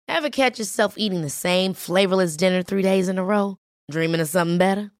Ever catch yourself eating the same flavorless dinner 3 days in a row? Dreaming of something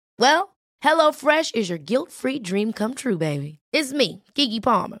better? Well, HelloFresh is your guilt-free dream come true, baby. It's me, Keke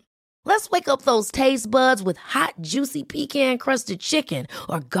Palmer. Let's wake up those taste buds with hot, juicy pecan-crusted chicken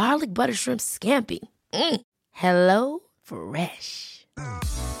or garlic butter shrimp scampi. Hello Fresh.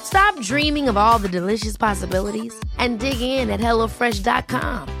 Stop dreaming of all the delicious possibilities and dig in at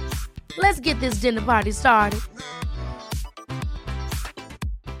HelloFresh.com. Let's get this dinner party started.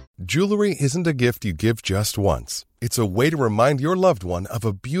 Jewelry isn't a gift you give just once. It's a way to remind your loved one of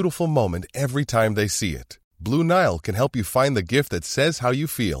a beautiful moment every time they see it. Blue Nile can help you find the gift that says how you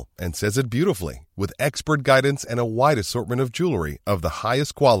feel and says it beautifully, with expert guidance and a wide assortment of jewelry of the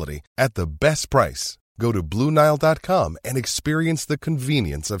highest quality at the best price. Go to BlueNile.com and experience the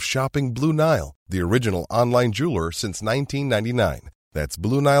convenience of shopping Blue Nile, the original online jeweler since 1999. That's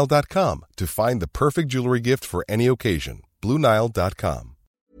BlueNile.com to find the perfect jewelry gift for any occasion. BlueNile.com.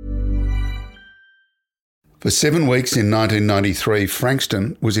 For 7 weeks in 1993,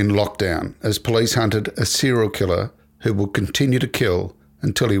 Frankston was in lockdown as police hunted a serial killer who would continue to kill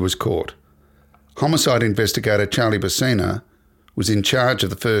until he was caught. Homicide investigator Charlie Bassina was in charge of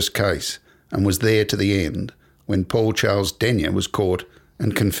the first case and was there to the end when Paul Charles Denyer was caught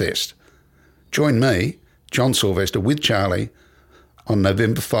and confessed. Join me, John Sylvester, with Charlie on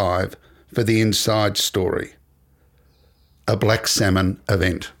November 5 for the Inside Story, a Black Salmon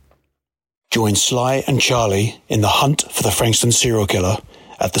event. Join Sly and Charlie in the hunt for the Frankston serial killer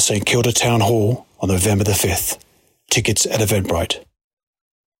at the St Kilda Town Hall on November the 5th. Tickets at Eventbrite.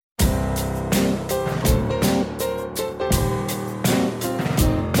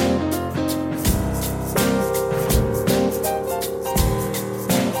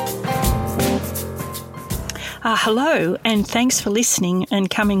 Hello, and thanks for listening and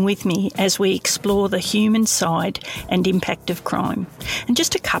coming with me as we explore the human side and impact of crime. And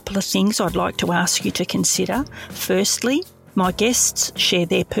just a couple of things I'd like to ask you to consider. Firstly, my guests share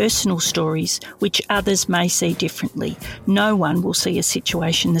their personal stories, which others may see differently. No one will see a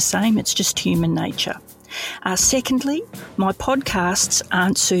situation the same, it's just human nature. Secondly, my podcasts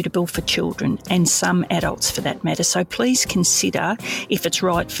aren't suitable for children and some adults for that matter, so please consider if it's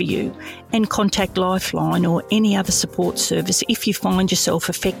right for you and contact Lifeline or any other support service if you find yourself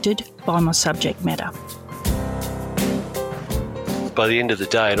affected by my subject matter. By the end of the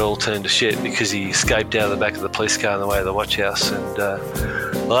day, it all turned to shit because he escaped out of the back of the police car on the way to the watch house. And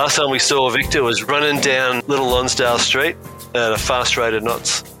the last time we saw Victor was running down Little Lonsdale Street at a fast rate of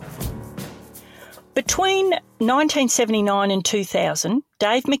knots. Between 1979 and 2000,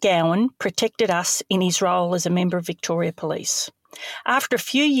 Dave McGowan protected us in his role as a member of Victoria Police. After a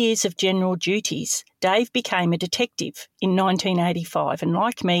few years of general duties, Dave became a detective in 1985, and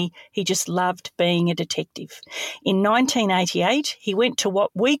like me, he just loved being a detective. In 1988, he went to what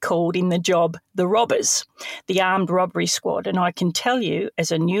we called in the job the Robbers, the armed robbery squad, and I can tell you,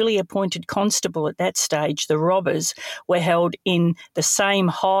 as a newly appointed constable at that stage, the Robbers were held in the same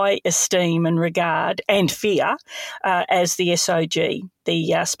high esteem and regard and fear as the SOG,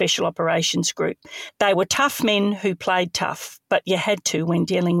 the Special Operations Group. They were tough men who played tough, but you had to when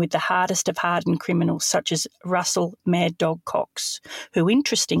dealing with the hardest of hardened criminals such as Russell Mad Dog Cox, who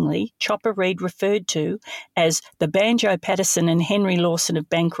interestingly Chopper Read referred to as the Banjo Patterson and Henry Lawson of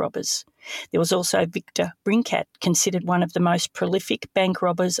bank robbers. There was also Victor Brincat, considered one of the most prolific bank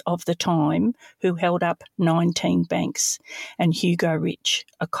robbers of the time, who held up 19 banks, and Hugo Rich,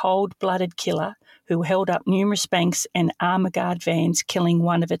 a cold-blooded killer who held up numerous banks and armour guard vans, killing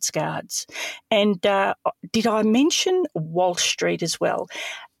one of its guards. And did I mention Wall Street as well?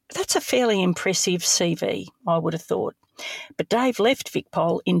 That's a fairly impressive CV, I would have thought. But Dave left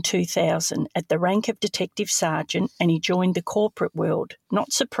VicPol in 2000 at the rank of Detective Sergeant, and he joined the corporate world,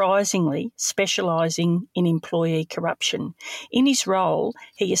 not surprisingly specialising in employee corruption. In his role,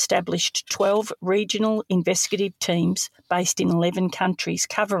 he established 12 regional investigative teams based in 11 countries,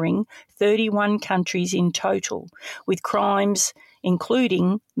 covering 31 countries in total, with crimes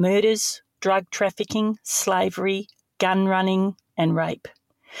including murders, drug trafficking, slavery, gun running and rape.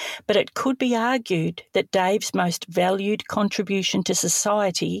 But it could be argued that Dave's most valued contribution to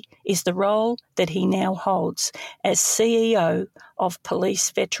society is the role that he now holds as CEO of Police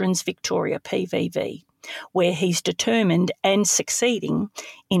Veterans Victoria, PVV, where he's determined and succeeding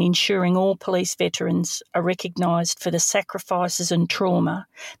in ensuring all police veterans are recognised for the sacrifices and trauma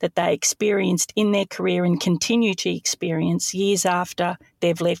that they experienced in their career and continue to experience years after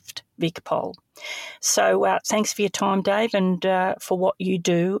they've left VicPol. So thanks for your time, Dave, and for what you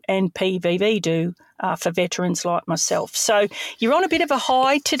do and PVV do for veterans like myself. So you're on a bit of a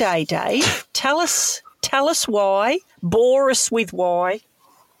high today, Dave. Tell us why. Bore us with why.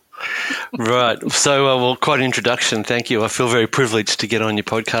 Right. So, well, quite an introduction. Thank you. I feel very privileged to get on your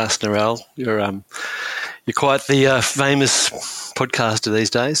podcast, Narelle. You're quite the famous podcaster these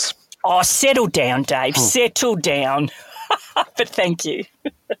days. Oh, settle down, Dave. Settle down. But thank you.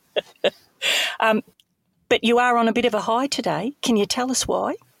 But you are on a bit of a high today. Can you tell us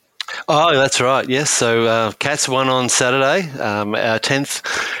why? Oh, that's right. Yes. So Cats won on Saturday, our 10th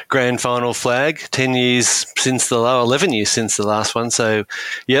grand final flag, 11 years since the last one. So,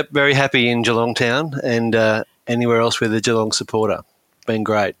 yep, very happy in Geelong town and anywhere else with a Geelong supporter. Been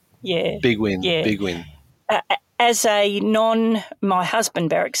great. Yeah. Big win. Yeah. Big win. As my husband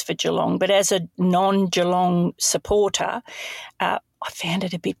barracks for Geelong, but as a non-Geelong supporter, I found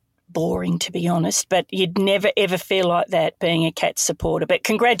it a bit boring, to be honest, but you'd never, ever feel like that being a Cats supporter. But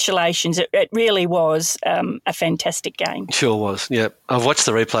congratulations. It really was a fantastic game. Sure was, yeah. I've watched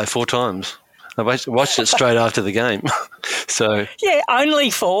the replay 4 times. I watched it straight after the game. So yeah, only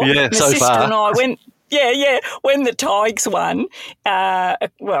 4. Yeah, my so sister far. and I went. Yeah. When the Tigers won, a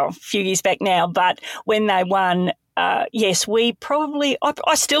few years back now, but when they won, yes, we probably,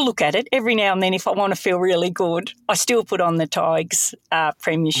 I still look at it every now and then if I want to feel really good. I still put on the Tigers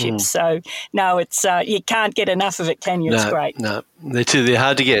premiership. So, no, it's you can't get enough of it, can you? It's great. No, they're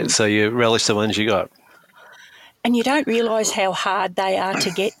hard to get, so you relish the ones you got. And you don't realise how hard they are to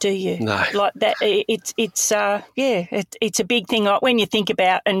get, do you? No. Like that, it's a big thing. Like when you think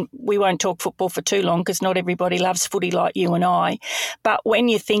about, and we won't talk football for too long because not everybody loves footy like you and I, but when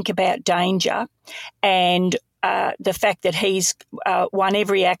you think about Danger and the fact that he's won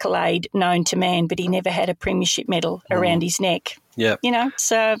every accolade known to man, but he never had a premiership medal around his neck. Yeah. You know,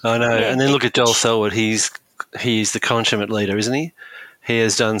 so... I know. Yeah. And then look at Joel Selwood. He's the consummate leader, isn't he? He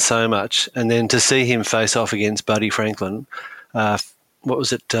has done so much. And then to see him face off against Buddy Franklin, what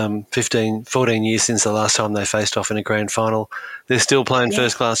was it, 14 years since the last time they faced off in a grand final, they're still playing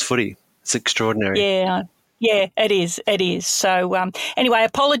first-class footy. It's extraordinary. Yeah. Yeah, it is. So anyway,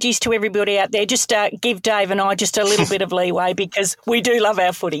 apologies to everybody out there. Just give Dave and I just a little bit of leeway because we do love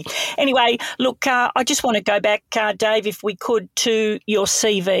our footy. Anyway, look, I just want to go back, Dave, if we could, to your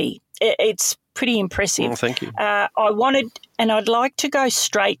CV. It's pretty impressive. Oh, thank you. I'd like to go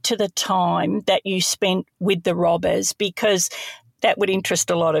straight to the time that you spent with the Robbers because that would interest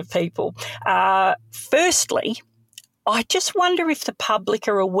a lot of people. Firstly, I just wonder if the public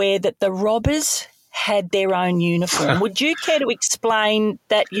are aware that the Robbers had their own uniform. Would you care to explain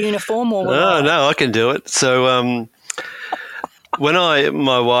that uniform? Or No, I can do it. So when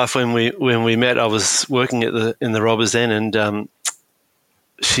my wife, when we met, I was working in the Robbers then, and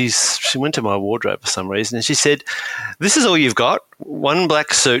she went to my wardrobe for some reason, and she said, "This is all you've got? 1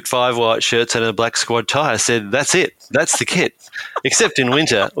 black suit, 5 white shirts, and a black squad tie." I said, "That's it. That's the kit." Except in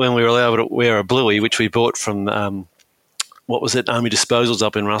winter when we were able to wear a bluey, which we bought from what was it, Army Disposals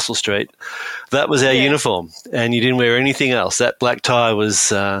up in Russell Street. That was our uniform, and you didn't wear anything else. That black tie was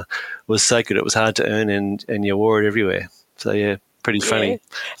sacred. It was hard to earn, and you wore it everywhere. So, yeah, pretty funny.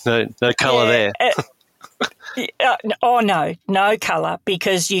 No colour there. No colour,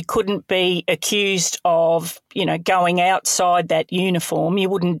 because you couldn't be accused of, going outside that uniform. You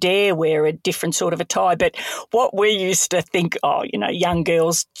wouldn't dare wear a different sort of a tie. But what we used to think, young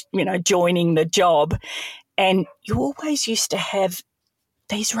girls, joining the job, and you always used to have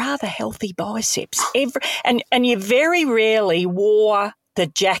these rather healthy biceps. And you very rarely wore the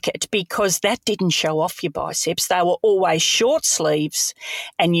jacket because that didn't show off your biceps. They were always short sleeves,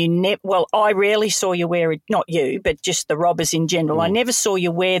 and I rarely saw you wear it, not you, but just the Robbers in general. I never saw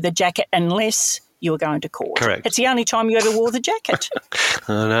you wear the jacket unless you were going to court. Correct. It's the only time you ever wore the jacket.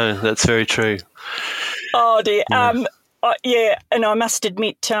 I know, that's very true. Oh, dear. Yeah. And I must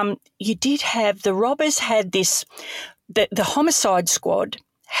admit, you did have, the Robbers had this, the homicide squad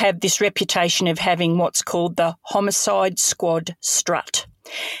have this reputation of having what's called the homicide squad strut.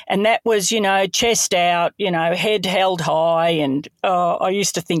 And that was, chest out, head held high. And I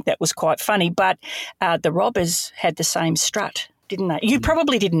used to think that was quite funny. But the Robbers had the same strut, didn't they? You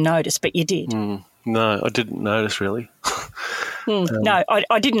probably didn't notice, but you did. No, I didn't notice really. No,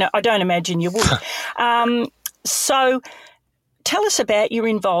 I didn't. I don't imagine you would. So tell us about your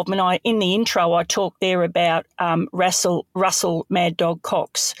involvement. In the intro, I talked there about Russell Mad Dog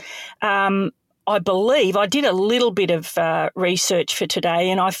Cox. I believe I did a little bit of research for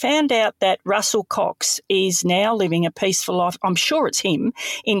today, and I found out that Russell Cox is now living a peaceful life. I'm sure it's him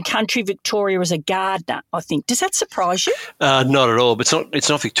in country Victoria as a gardener, I think. Does that surprise you? Not at all. But it's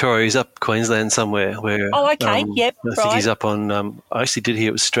not Victoria. He's up Queensland somewhere. Where? Oh, okay. Yep. I think he's up on. I actually did hear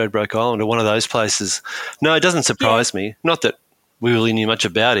it was Stradbroke Island or one of those places. No, it doesn't surprise me. Not that we really knew much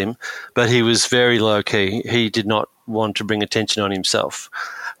about him, but he was very low key. He did not want to bring attention on himself.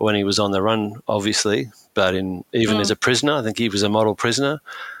 when he was on the run, obviously, but even as a prisoner, I think he was a model prisoner.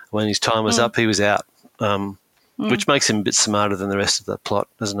 When his time was up, he was out, which makes him a bit smarter than the rest of the plot,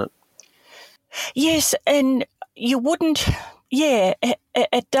 doesn't it? Yes, and you wouldn't... Yeah,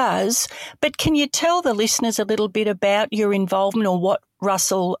 it does. But can you tell the listeners a little bit about your involvement or what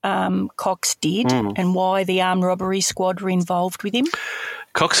Russell Cox did and why the armed robbery squad were involved with him?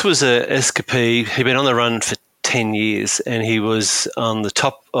 Cox was a escapee. He'd been on the run for 10 years and he was on the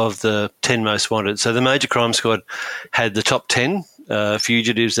top of the 10 most wanted. So the Major Crime Squad had the top 10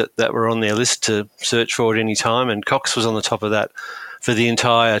 fugitives that were on their list to search for at any time, and Cox was on the top of that for the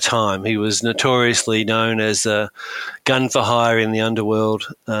entire time. He was notoriously known as a gun for hire in the underworld,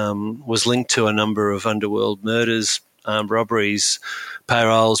 was linked to a number of underworld murders, robberies,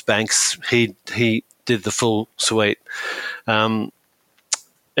 payrolls, banks. He did the full suite.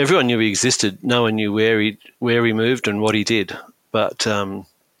 Everyone knew he existed. No one knew where he moved and what he did. But do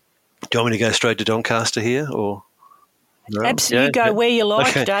you want me to go straight to Doncaster here, or? No? Absolutely, go where you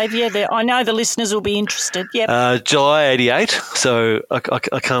like, okay. Dave. Yeah, I know the listeners will be interested. Yep. July 88, so I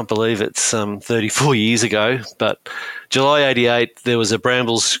can't believe it's 34 years ago, but July 88, there was a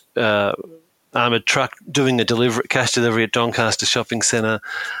Brambles armoured truck doing a cash delivery at Doncaster Shopping Centre.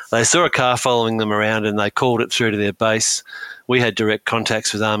 They saw a car following them around and they called it through to their base. We had direct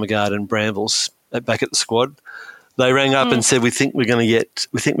contacts with Armaguard and Brambles back at the squad. They rang up and said, we think we're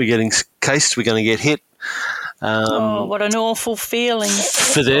getting cased, we're going to get hit. What an awful feeling.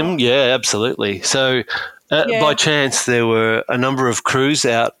 For them, yeah, absolutely. So by chance, there were a number of crews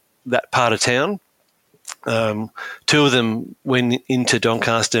out that part of town. Two of them went into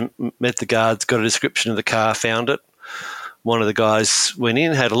Doncaster, met the guards, got a description of the car, found it. One of the guys went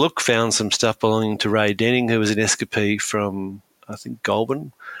in, had a look, found some stuff belonging to Ray Denning, who was an escapee from, I think,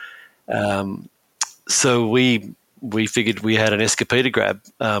 Goulburn. So we figured we had an escapee to grab.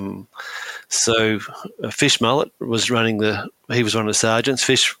 So Fish Mullet was he was one of the sergeants.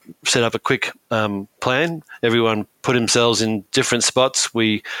 Fish set up a quick plan. Everyone put themselves in different spots.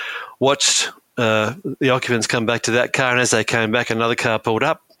 We watched the occupants come back to that car, and as they came back, another car pulled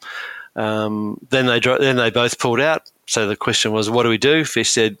up. Then they both pulled out. So the question was, what do we do? Fish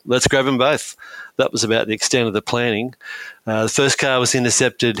said, let's grab them both. That was about the extent of the planning. The first car was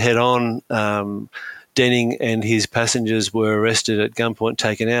intercepted head-on. Denning and his passengers were arrested at gunpoint,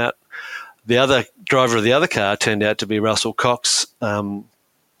 taken out. The other driver of the other car turned out to be Russell Cox,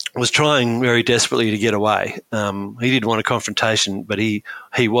 was trying very desperately to get away. He didn't want a confrontation, but he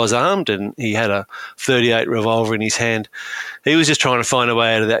was armed and he had a .38 revolver in his hand. He was just trying to find a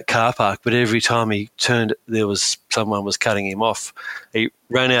way out of that car park, but every time he turned, someone was cutting him off. He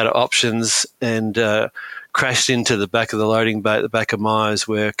ran out of options and crashed into the back of the loading bay at the back of Myers,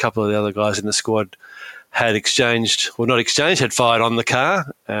 where a couple of the other guys in the squad had had fired on the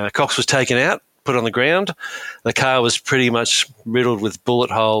car. Cox was taken out, put on the ground. The car was pretty much riddled with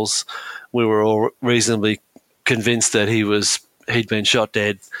bullet holes. We were all reasonably convinced that he'd been shot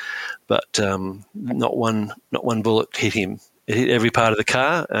dead, but not one bullet hit him. It hit every part of the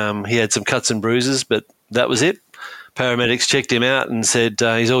car. He had some cuts and bruises, but that was it. Paramedics checked him out and said,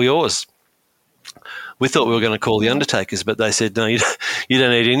 he's all yours. We thought we were going to call the undertakers, but they said, no, you don't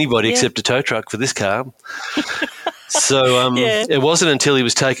need anybody except a tow truck for this car. So it wasn't until he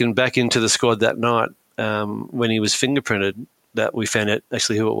was taken back into the squad that night when he was fingerprinted that we found out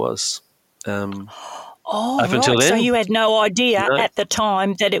actually who it was. Until then, so you had no idea at the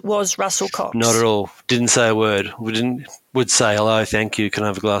time that it was Russell Cox? Not at all. Didn't say a word. Would say hello, thank you, can I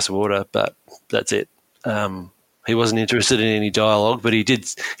have a glass of water, but that's it. He wasn't interested in any dialogue, but he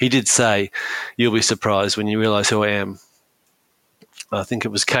did say, you'll be surprised when you realise who I am. I think it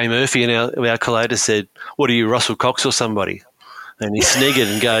was Kay Murphy in our collator said, what are you, Russell Cox or somebody? And he sniggered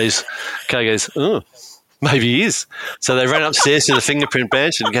and Kay goes, oh, maybe he is. So they ran upstairs to the fingerprint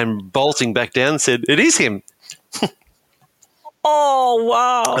bench and came bolting back down and said, it is him. Oh,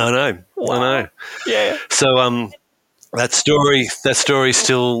 wow. I know. Yeah. So that story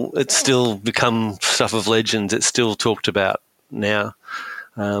still become stuff of legends. It's still talked about now.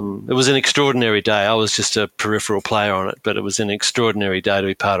 It was an extraordinary day. I was just a peripheral player on it, but it was an extraordinary day to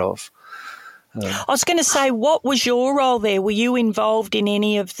be part of. I was going to say, what was your role there? Were you involved in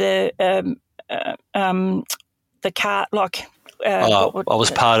any of the car? I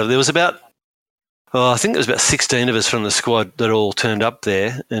was part of. There was I think there was about 16 of us from the squad that all turned up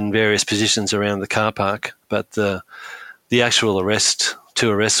there in various positions around the car park. But the actual two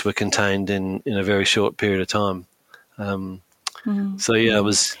arrests were contained in a very short period of time. So I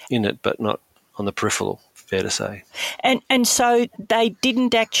was in it, but not on the peripheral. Fair to say. And so they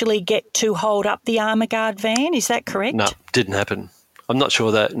didn't actually get to hold up the Armaguard van, is that correct? No, didn't happen. I'm not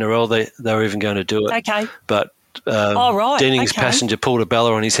sure that Narelle they were even going to do it. Okay. But Denning's passenger pulled a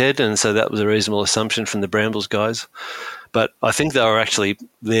bella on his head, and so that was a reasonable assumption from the Brambles guys. But I think they were actually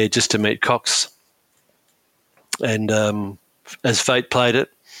there just to meet Cox. And as fate played it,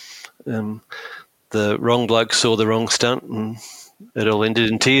 the wrong bloke saw the wrong stunt, and it all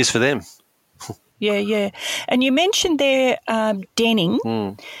ended in tears for them. Yeah. And you mentioned there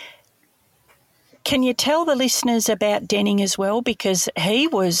Denning. Can you tell the listeners about Denning as well? Because he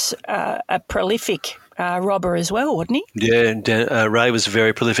was a prolific robber as well, wasn't he? Yeah, Ray was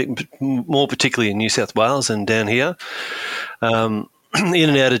very prolific, more particularly in New South Wales and down here. In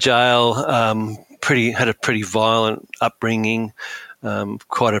and out of jail, had a pretty violent upbringing,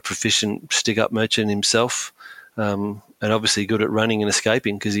 quite a proficient stick-up merchant himself, and obviously good at running and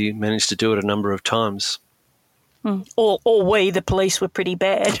escaping because he managed to do it a number of times. Or we, the police, were pretty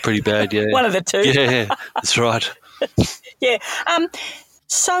bad. Pretty bad, yeah. One of the two. Yeah, that's right. Yeah.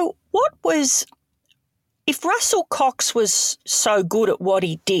 So what was... If Russell Cox was so good at what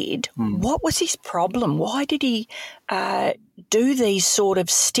he did, what was his problem? Why did he do these sort of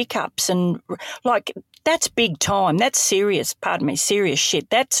stick-ups? And, like, that's big time. That's serious shit.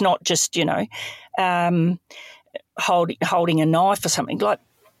 That's not just, holding a knife or something. Like,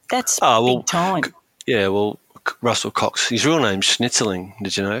 that's big time. Yeah, well, Russell Cox, his real name's Schnitzling,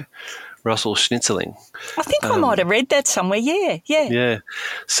 did you know? Russell Schnitzling. I think I might have read that somewhere, yeah. Yeah.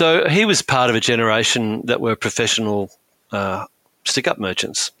 So he was part of a generation that were professional stick-up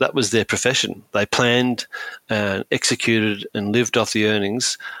merchants. That was their profession. They planned and executed and lived off the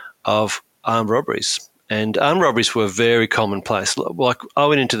earnings of armed robberies. And armed robberies were very commonplace. Like, I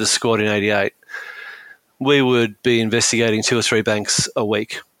went into the squad in 88. We would be investigating 2 or 3 banks a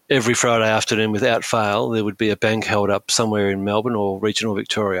week. Every Friday afternoon, without fail, there would be a bank held up somewhere in Melbourne or regional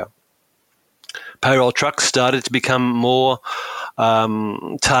Victoria. Payroll trucks started to become more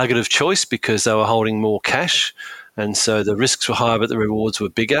target of choice because they were holding more cash, and so the risks were higher but the rewards were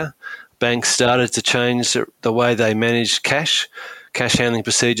bigger. Banks started to change the way they managed cash. Cash handling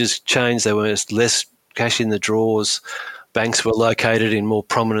procedures changed. There was less cash in the drawers. Banks were located in more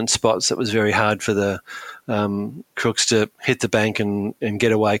prominent spots. It was very hard for the crooks to hit the bank and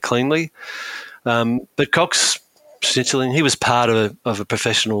get away cleanly. But Cox, essentially, he was part of a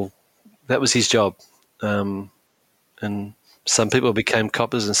professional. That was his job. And some people became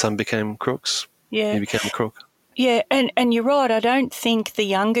coppers and some became crooks. Yeah. He became a crook. Yeah, and you're right. I don't think the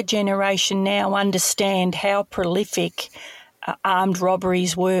younger generation now understand how prolific armed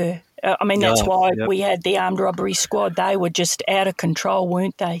robberies were. That's why we had the armed robbery squad. They were just out of control,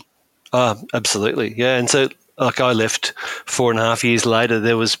 weren't they? Absolutely, yeah. And so, like, I left 4.5 years later,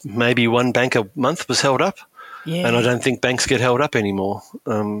 there was maybe 1 bank a month was held up. Yeah. And I don't think banks get held up anymore.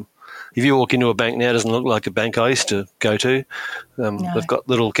 If you walk into a bank now, it doesn't look like a bank I used to go to. No. They've got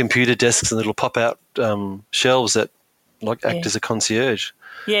little computer desks and little pop-out shelves that act as a concierge.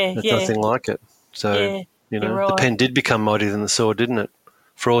 Yeah, There's nothing like it. So, right. The pen did become mightier than the sword, didn't it?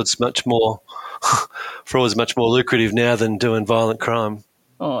 Fraud's much more lucrative now than doing violent crime.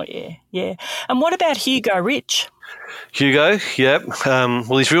 Oh, yeah. And what about Hugo Rich? Hugo, yep.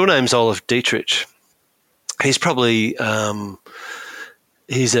 Well, his real name's Olive Dietrich. He's probably...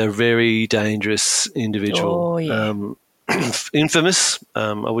 he's a very dangerous individual. Oh, yeah. Infamous.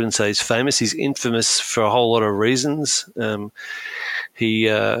 I wouldn't say he's famous. He's infamous for a whole lot of reasons. He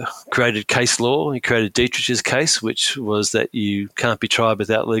created case law. He created Dietrich's case, which was that you can't be tried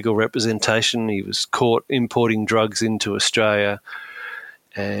without legal representation. He was caught importing drugs into Australia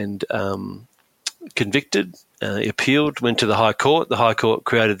and convicted. He appealed, went to the High Court. The High Court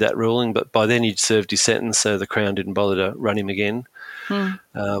created that ruling, but by then he'd served his sentence, so the Crown didn't bother to run him again.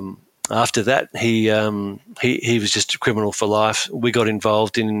 After that, he was just a criminal for life. We got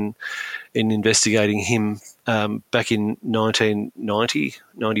involved in investigating him back in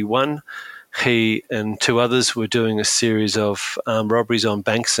 1991. He and 2 others were doing a series of robberies on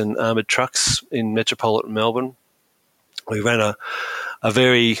banks and armoured trucks in metropolitan Melbourne. We ran a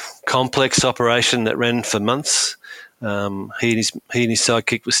very complex operation that ran for months. He and his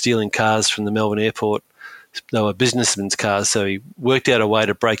sidekick were stealing cars from the Melbourne airport. They were businessmen's cars, so he worked out a way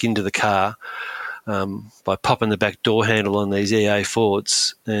to break into the car by popping the back door handle on these EA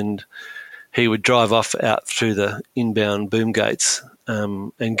Fords, and he would drive off out through the inbound boom gates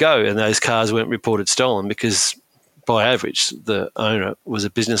and go, and those cars weren't reported stolen because, by average, the owner was a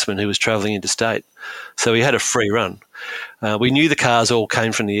businessman who was travelling interstate, so he had a free run. We knew the cars all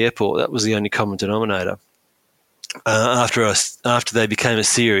came from the airport. That was the only common denominator. After they became a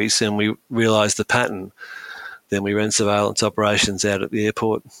series and we realised the pattern, then we ran surveillance operations out at the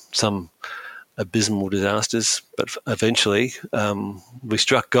airport, some abysmal disasters. But eventually we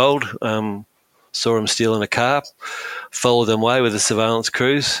struck gold, saw them stealing a car, followed them away with a surveillance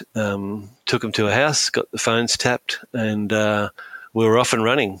crews, took them to a house, got the phones tapped, and we were off and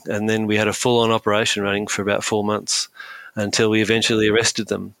running. And then we had a full-on operation running for about 4 months until we eventually arrested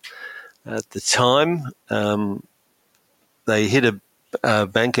them. At the time, they hit a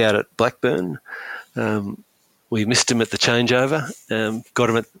bank out at Blackburn. We missed him at the changeover,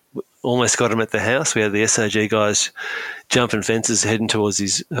 almost got him at the house. We had the SOG guys jumping fences, heading towards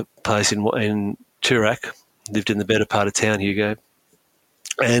his place in Toorak. Lived in the better part of town, Hugo.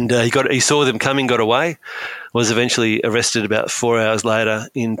 And he saw them coming, got away, was eventually arrested about 4 hours later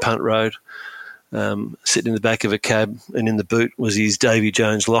in Punt Road, sitting in the back of a cab, and in the boot was his Davy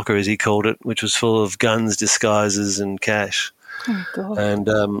Jones locker, as he called it, which was full of guns, disguises and cash. Oh, God. And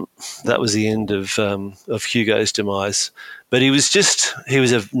that was the end of Hugo's demise. But he was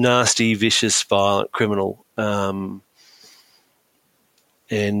a nasty, vicious, violent criminal, and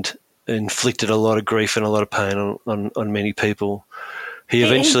inflicted a lot of grief and a lot of pain on many people. He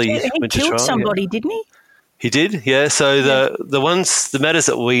eventually went to trial. He killed somebody, didn't he? He did, yeah. So the matters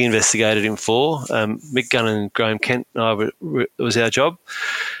that we investigated him for, McGowan and Graham Kent and I, it was our job.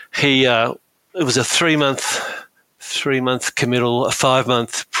 It was a 3-month committal, a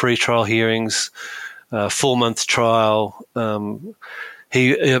 5-month pre-trial hearings, 4-month trial.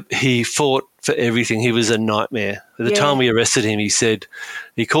 He fought for everything. He was a nightmare. At the time we arrested him, he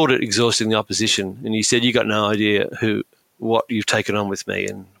called it exhausting the opposition, and he said, "You got no idea what you've taken on with me."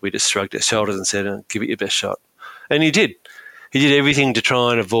 And we just shrugged our shoulders and said, "Give it your best shot." And he did. He did everything to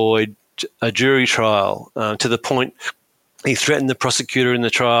try and avoid a jury trial, to the point he threatened the prosecutor in the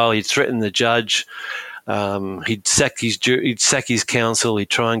trial. He'd threatened the judge. He'd sack his counsel. He'd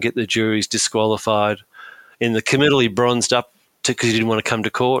try and get the juries disqualified. In the committal, he bronzed up because he didn't want to come to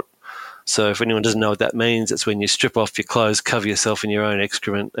court. So if anyone doesn't know what that means, it's when you strip off your clothes, cover yourself in your own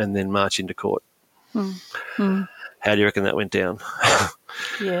excrement, and then march into court. How do you reckon that went down?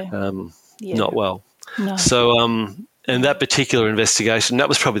 Not well. No. So, and that particular investigation, that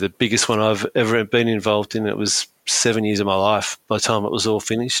was probably the biggest one I've ever been involved in. It was 7 years of my life by the time it was all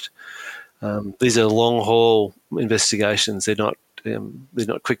finished. These are long haul investigations. They're not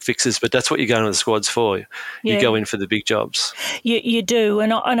quick fixes, but that's what you go into the squads for. You go in for the big jobs. You do,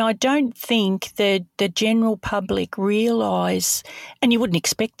 and I don't think the general public realise, and you wouldn't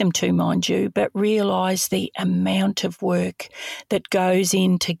expect them to, mind you, but realise the amount of work that goes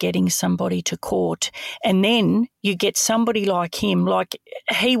into getting somebody to court. And then you get somebody like him, like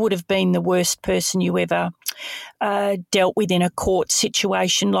he would have been the worst person you ever dealt with in a court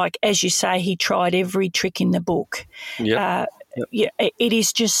situation. Like, as you say, he tried every trick in the book. Yep. It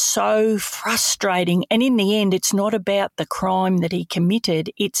is just so frustrating. And in the end, it's not about the crime that he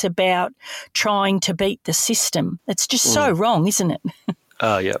committed. It's about trying to beat the system. It's just so wrong, isn't it?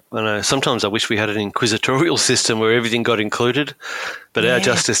 Yeah, I know. Sometimes I wish we had an inquisitorial system where everything got included, but our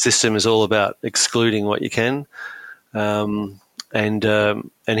justice system is all about excluding what you can. And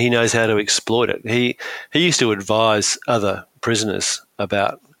he knows how to exploit it. He used to advise other prisoners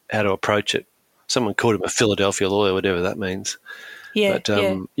about how to approach it. Someone called him a Philadelphia lawyer, whatever that means. Yeah,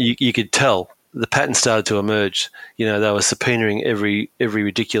 but you could tell the pattern started to emerge. You know, they were subpoenaing every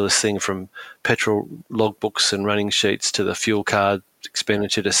ridiculous thing from petrol logbooks and running sheets to the fuel card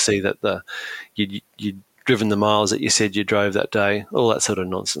expenditure to see that you'd driven the miles that you said you drove that day, all that sort of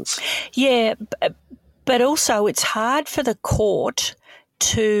nonsense. Yeah, but also it's hard for the court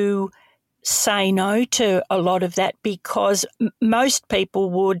to say no to a lot of that, because most people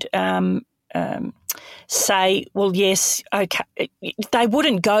would say, well, yes, okay. They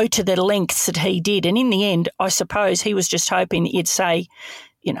wouldn't go to the lengths that he did. And in the end, I suppose he was just hoping that you'd say,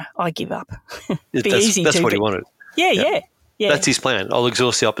 I give up. That's what he wanted. Yeah. That's his plan. I'll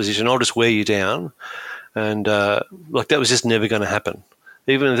exhaust the opposition. I'll just wear you down. And that was just never going to happen.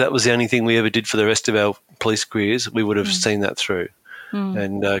 Even if that was the only thing we ever did for the rest of our police careers, we would have seen that through.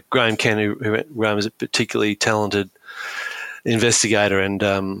 And Graham Kent, Graham is a particularly talented investigator, and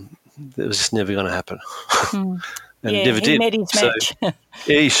it was just never going to happen. And never did. He met his match.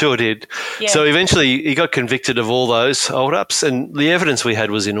 Yeah, he sure did. Yeah. So eventually he got convicted of all those hold-ups, and the evidence we had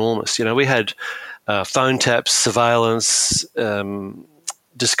was enormous. We had phone taps, surveillance,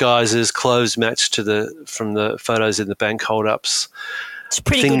 disguises, clothes matched from the photos in the bank hold-ups. It's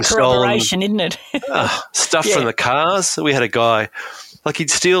pretty good corroboration, isn't it? Stuff from the cars. We had a guy,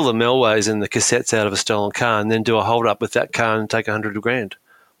 he'd steal the Melways and the cassettes out of a stolen car and then do a hold-up with that car and take $100,000.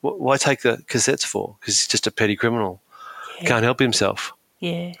 Why take the cassettes for? Because he's just a petty criminal. Can't help himself.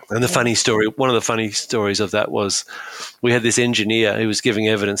 Yeah. And one of the funny stories of that was we had this engineer who was giving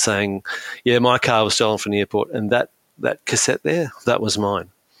evidence saying, yeah, my car was stolen from the airport, and that cassette there, that was mine.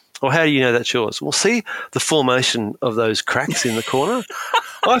 Well, how do you know that's yours? Well, see the formation of those cracks in the corner?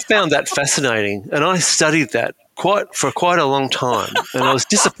 I found that fascinating, and I studied that for quite a long time. And I was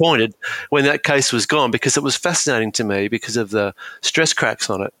disappointed when that case was gone because it was fascinating to me because of the stress cracks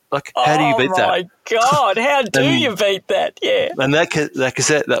on it. Like, how do you beat that? Oh, my God. How do you beat that? Yeah. And that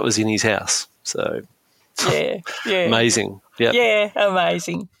cassette, that was in his house. So, yeah. Amazing. Yep. Yeah,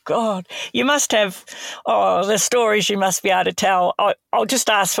 amazing. God, you must have, the stories you must be able to tell. I'll just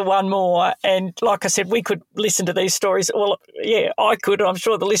ask for one more. And like I said, we could listen to these stories. Well, yeah, I could. I'm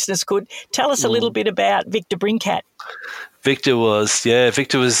sure the listeners could. Tell us a little bit about Victor Brincat. Victor was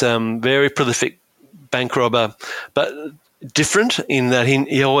very prolific bank robber, but different in that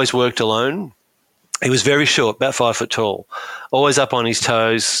he always worked alone. He was very short, about 5 foot tall, always up on his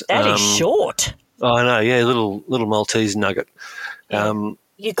toes. That is short. Oh, I know, yeah, little Maltese nugget. Yeah.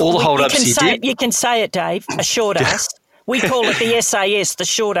 All the hold-ups he did. You can say it, Dave, a short ass. We call it the SAS, the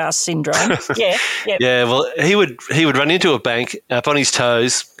short ass syndrome. Yeah. Yep. Yeah, well, he would run into a bank up on his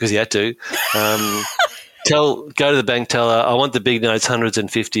toes because he had to. Go to the bank teller, I want the big notes, hundreds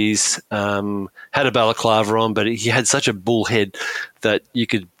and fifties. Had a balaclava on, but he had such a bull head that you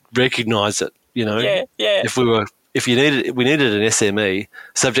could recognise it. You know, yeah. We needed an SME,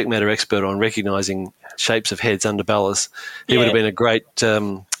 subject matter expert on recognising shapes of heads under ballas. He would have been a great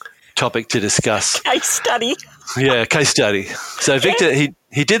topic to discuss. Case study. Yeah, case study. So Victor,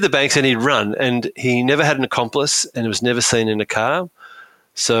 he did the banks and he'd run, and he never had an accomplice, and was never seen in a car.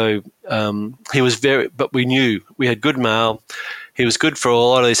 So he was but we knew we had good mail. He was good for a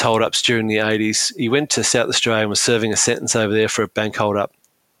lot of these hold-ups during the 80s. He went to South Australia and was serving a sentence over there for a bank hold-up.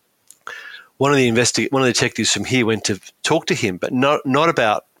 One of the detectives from here went to talk to him, but not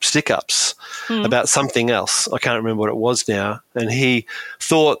about stick-ups, about something else. I can't remember what it was now. And he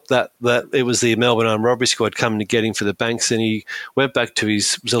thought that it was the Melbourne Armed Robbery Squad coming to get him for the banks, and he went back to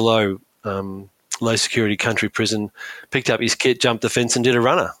it was a low-security country prison, picked up his kit, jumped the fence and did a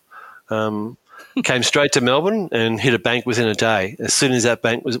runner. Came straight to Melbourne and hit a bank within a day. As soon as that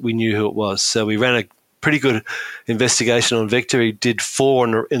bank we knew who it was. So we ran a pretty good investigation on Victor. He did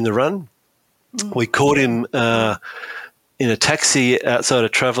 4 in the run. We caught him in a taxi outside a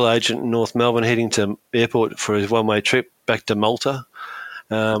travel agent in North Melbourne heading to airport for his one-way trip back to Malta.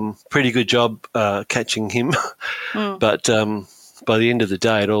 Pretty good job catching him. But by the end of the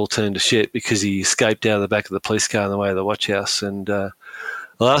day, it all turned to shit because he escaped out of the back of the police car on the way to the watch house. And the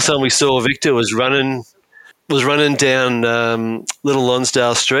last time we saw Victor was running down Little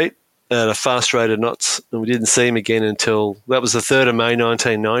Lonsdale Street at a fast rate of knots, and we didn't see him again until that was the 3rd of May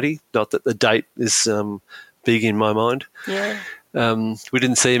 1990. Not that the date is big in my mind. Yeah. We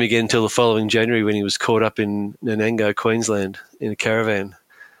didn't see him again until the following January when he was caught up in Nanango, Queensland, in a caravan,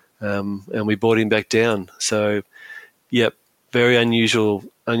 and we brought him back down. So, yep, very unusual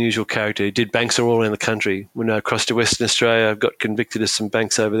character. He did banks all around the country. When I crossed to Western Australia, got convicted of some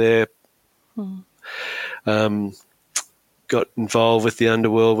banks over there. Got involved with the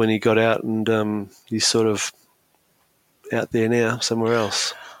underworld when he got out, and he's sort of out there now, somewhere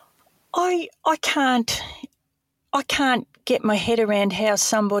else. I can't get my head around how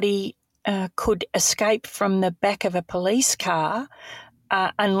somebody could escape from the back of a police car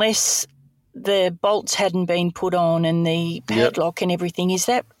unless the bolts hadn't been put on and the padlock and everything. Is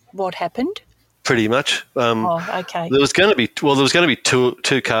that what happened? Pretty much. Okay. There was going to be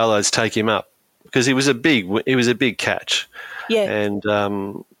two carloads take him up because he was a big catch. Yeah. And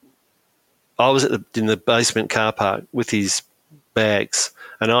I was in the basement car park with his bags,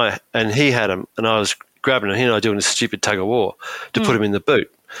 and he had them, and I was grabbing them. He and I doing a stupid tug of war to put him in the boot.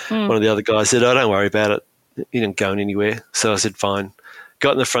 One of the other guys said, "Oh, don't worry about it. He didn't go anywhere." So I said, "Fine."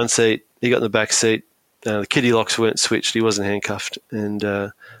 Got in the front seat. He got in the back seat. The kiddie locks weren't switched. He wasn't handcuffed. And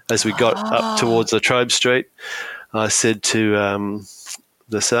as we got up towards Latrobe Street, I said to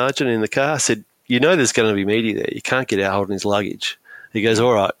the sergeant in the car, I said, "You know there's going to be media there. You can't get out holding his luggage." He goes,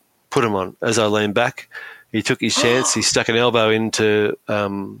 "All right, put him on." As I leaned back, he took his chance. He stuck an elbow into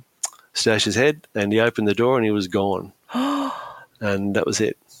Stash's head, and he opened the door, and he was gone. And that was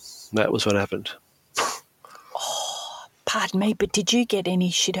it. That was what happened. Pardon me, but did you get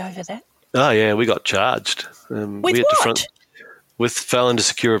any shit over that? Oh, yeah, we got charged. With what? With failing to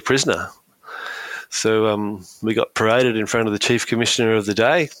secure a prisoner. So we got paraded in front of the Chief Commissioner of the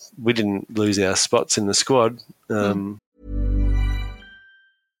day. We didn't lose our spots in the squad.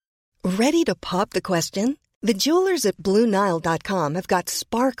 Ready to pop the question? The jewelers at BlueNile.com have got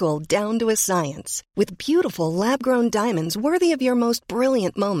sparkle down to a science with beautiful lab-grown diamonds worthy of your most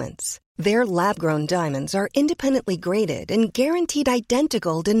brilliant moments. Their lab-grown diamonds are independently graded and guaranteed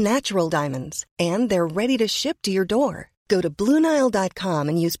identical to natural diamonds, and they're ready to ship to your door. Go to BlueNile.com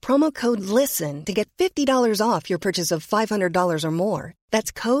and use promo code LISTEN to get $50 off your purchase of $500 or more.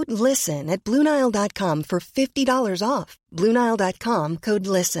 That's code LISTEN at BlueNile.com for $50 off. BlueNile.com, code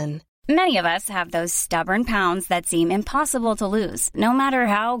LISTEN. Many of us have those stubborn pounds that seem impossible to lose, no matter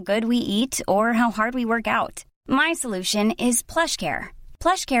how good we eat or how hard we work out. My solution is PlushCare.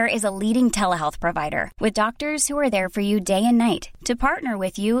 PlushCare is a leading telehealth provider with doctors who are there for you day and night to partner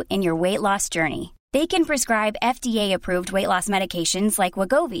with you in your weight loss journey. They can prescribe FDA-approved weight loss medications like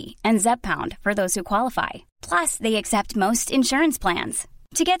Wegovy and Zepbound for those who qualify. Plus, they accept most insurance plans.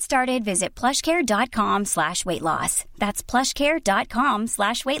 To get started, visit plushcare.com/weightloss. That's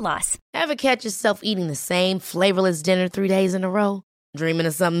plushcare.com/weightloss. Ever catch yourself eating the same flavorless dinner 3 days in a row? Dreaming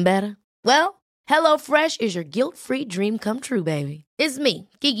of something better? Well, HelloFresh is your guilt-free dream come true, baby. It's me,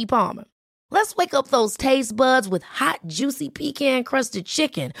 Keke Palmer. Let's wake up those taste buds with hot, juicy pecan-crusted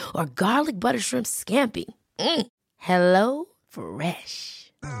chicken or garlic butter shrimp scampi. Hello Fresh.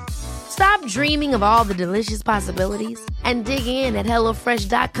 Stop dreaming of all the delicious possibilities and dig in at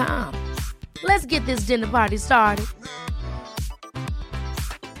HelloFresh.com. Let's get this dinner party started.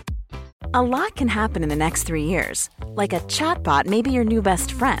 A lot can happen in the next 3 years. Like a chatbot may be your new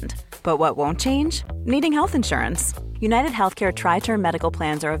best friend. But what won't change? Needing health insurance. United Healthcare Tri-Term Medical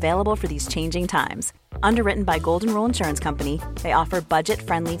Plans are available for these changing times. Underwritten by Golden Rule Insurance Company, they offer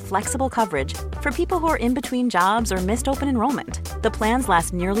budget-friendly, flexible coverage for people who are in between jobs or missed open enrollment. The plans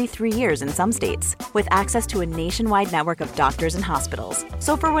last nearly 3 years in some states, with access to a nationwide network of doctors and hospitals.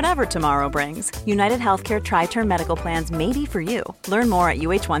 So for whatever tomorrow brings, United Healthcare Tri-Term Medical Plans may be for you. Learn more at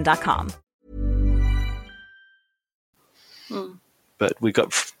uh1.com. But we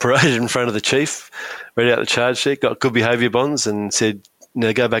got paraded in front of the chief, read out the charge sheet, got good behaviour bonds, and said,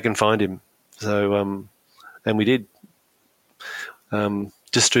 "No, go back and find him." So, and we did.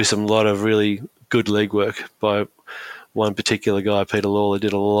 Just through some lot of really good legwork by one particular guy, Peter Lawler,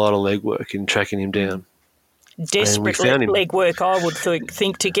 did a lot of legwork in tracking him down. Desperate legwork, I would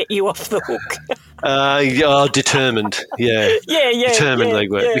think, to get you off the hook. Determined, yeah. Determined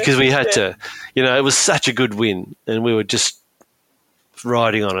legwork, because we had to. It was such a good win, and we were just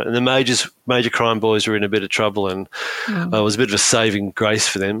riding on it. And the major crime boys were in a bit of trouble, and it was a bit of a saving grace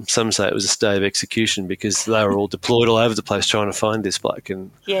for them. Some say it was a stay of execution because they were all deployed all over the place trying to find this bloke.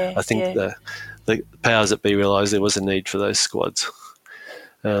 And I think the powers that be realised there was a need for those squads.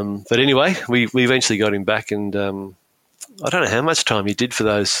 But anyway, we eventually got him back, and I don't know how much time he did for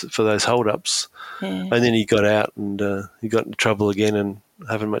those hold-ups. Yeah. And then he got out, and he got into trouble again, and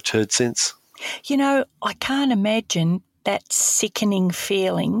haven't much heard since. I can't imagine that sickening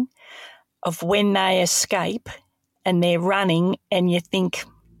feeling of when they escape and they're running, and you think,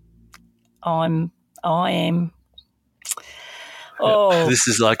 I am. Oh, this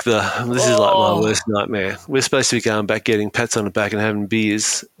is like my worst nightmare. We're supposed to be going back, getting pats on the back, and having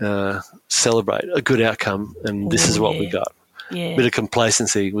beers, celebrate a good outcome, and this is what we got. Yeah. A bit of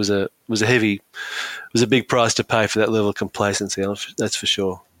complacency was a big price to pay for that level of complacency. That's for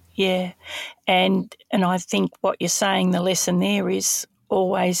sure. Yeah, and I think what you're saying, the lesson there is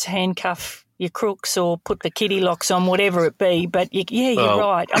always handcuff your crooks or put the kitty locks on, whatever it be. But you're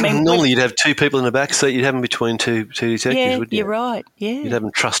right. I mean, normally you'd have two people in the back seat. You'd have them between two detectives, wouldn't you? You're right. Yeah, you'd have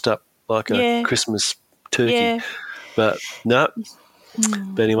them trussed up like a Christmas turkey. Yeah. But no.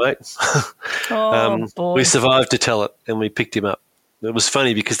 But anyway, we survived to tell it, and we picked him up. It was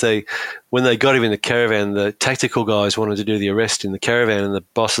funny because when they got him in the caravan, the tactical guys wanted to do the arrest in the caravan, and the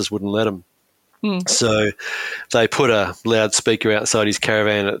bosses wouldn't let them. So they put a loudspeaker outside his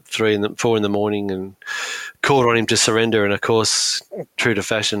caravan at 4 in the morning and called on him to surrender. And of course, true to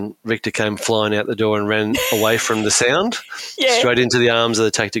fashion, Victor came flying out the door and ran away from the sound, straight into the arms of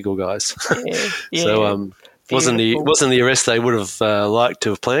the tactical guys. So wasn't the arrest they would have liked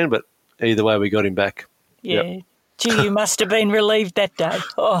to have planned, but either way, we got him back. Yeah. Yep. Gee, you must have been relieved that day.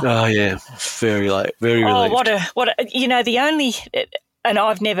 Oh yeah, very relieved. The only, and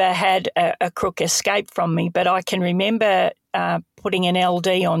I've never had a crook escape from me, but I can remember putting an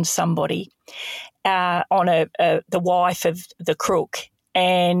LD on somebody, on the wife of the crook,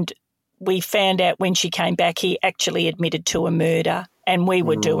 and we found out when she came back he actually admitted to a murder, and we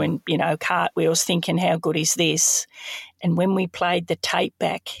were doing, cartwheels thinking, how good is this? And when we played the tape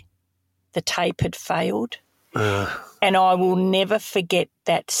back, the tape had failed. And I will never forget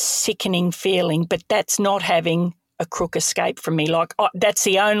that sickening feeling, but that's not having a crook escape from me. That's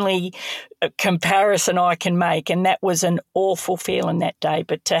the only comparison I can make, and that was an awful feeling that day.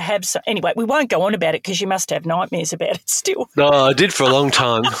 But to have anyway, we won't go on about it because you must have nightmares about it still. No, I did for a long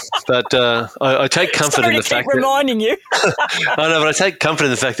time, but I take comfort in the fact that reminding you. I know, but I take comfort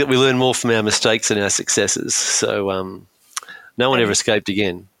in the fact that we learn more from our mistakes than our successes. So no one ever escaped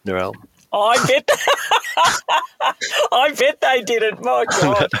again, Narelle. I bet. I bet they didn't. My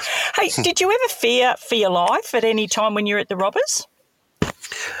God. Hey, did you ever fear for your life at any time when you were at the Robbers?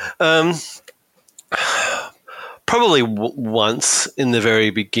 Probably once in the very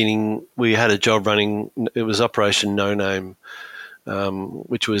beginning. We had a job running. It was Operation No Name,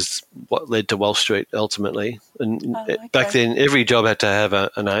 which was what led to Wall Street ultimately. And back then, every job had to have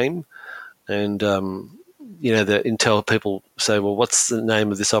a name. And the intel people say, "Well, what's the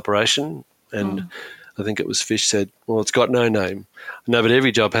name of this operation?" And I think it was Fish said, "Well, it's got no name." No, but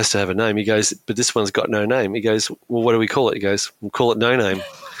every job has to have a name. He goes, "But this one's got no name." He goes, "Well, what do we call it?" He goes, "We'll call it No Name."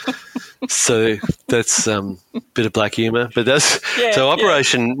 So that's a bit of black humour, but that's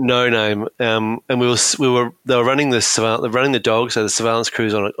Operation No Name. And they were running the dogs, so the surveillance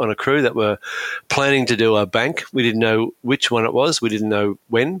crews on a crew that were planning to do a bank. We didn't know which one it was. We didn't know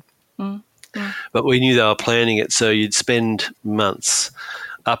when, but we knew they were planning it. So you'd spend months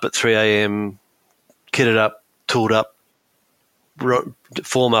up at 3 a.m., kitted up, tooled up,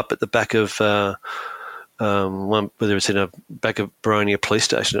 form up at the back of whether it's in a back of Baronia police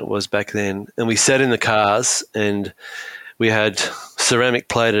station, it was back then, and we sat in the cars and we had ceramic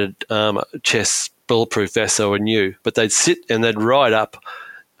plated armour, chests, bulletproof vests, so we knew, but they'd sit and they'd ride up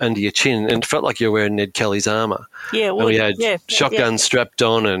under your chin and it felt like you were wearing Ned Kelly's armour. Yeah, and we had shotguns strapped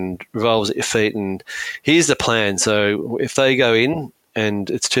on and revolvers at your feet, and here's the plan. So if they go in and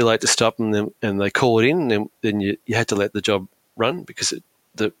it's too late to stop them and they call it in, then you had to let the job run because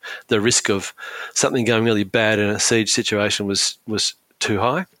the risk of something going really bad in a siege situation was too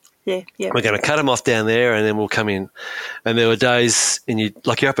high. Yeah. We're going to cut them off down there and then we'll come in. And there were days, and you're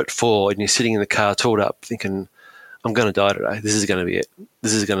up at 4 and you're sitting in the car tooled up thinking, I'm going to die today. This is going to be it.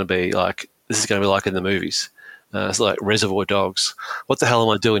 This is going to be like in the movies. It's like Reservoir Dogs. What the hell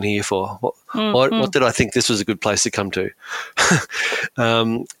am I doing here for? What did I think this was a good place to come to?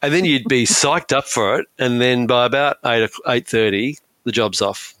 And then you'd be psyched up for it, and then by about 8:30, the job's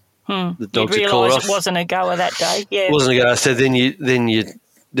off. The dogs are called off. It wasn't a goer that day. Yeah, it wasn't a goer. So then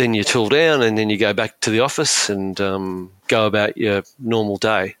you tool down, and then you go back to the office and go about your normal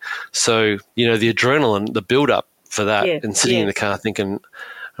day. So the adrenaline, the build up for that, and sitting in the car thinking,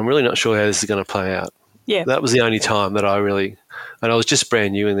 I'm really not sure how this is going to play out. Yeah, that was the only time that I was just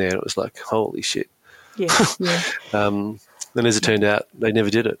brand new in there. And it was like, holy shit. Yeah. Then as it turned out, they never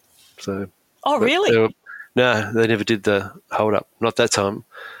did it. So. Oh, really? No, they never did the hold up. Not that time.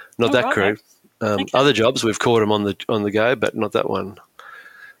 Not that crew. Okay. Other jobs we've caught them on the go, but not that one.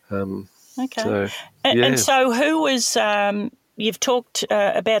 Okay. So, and so, who was? You've talked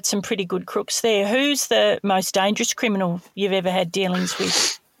about some pretty good crooks there. Who's the most dangerous criminal you've ever had dealings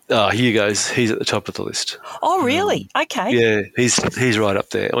with? Oh, Hugo's. He's at the top of the list. Oh, really? Okay. Yeah, he's right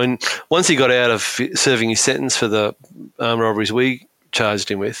up there. I mean, once he got out of serving his sentence for the armed robberies we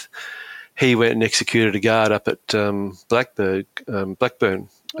charged him with, he went and executed a guard up at Blackburn,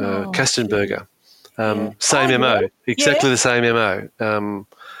 Kastenberger. Same MO, exactly the same MO.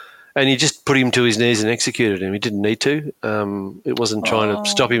 And he just put him to his knees and executed him. He didn't need to. It wasn't trying to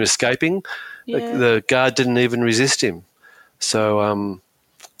stop him escaping. Yeah. The guard didn't even resist him. So,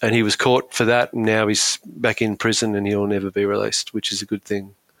 and he was caught for that, and now he's back in prison and he'll never be released, which is a good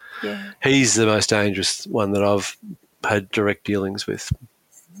thing. Yeah. He's the most dangerous one that I've had direct dealings with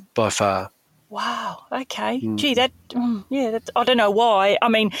by far. Wow. Okay. Gee, that I don't know why. I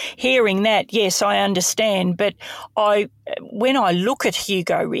mean, hearing that, yes, I understand. But when I look at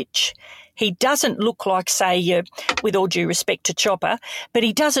Hugo Rich, he doesn't look like, say, with all due respect to Chopper, but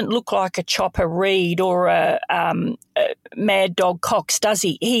he doesn't look like a Chopper Reed or a Mad Dog Cox, does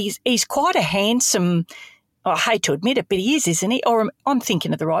he? He's quite a handsome. I hate to admit it, but he is, isn't he? Or I'm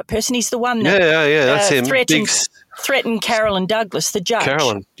thinking of the right person. He's the one that that's him. Threatened Carolyn Douglas, the judge.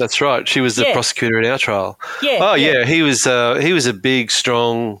 Carolyn, that's right. She was the prosecutor in our trial. Yeah. Oh, yeah. He was a big,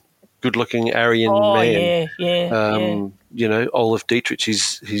 strong, good-looking Aryan man. Yeah. Olaf Dietrich.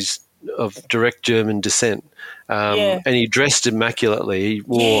 He's of direct German descent, and he dressed immaculately. He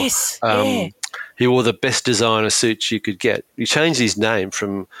wore he wore the best designer suits you could get. He changed his name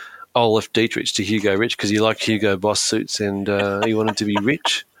from Olaf Dietrich to Hugo Rich because he liked Hugo Boss suits and he wanted to be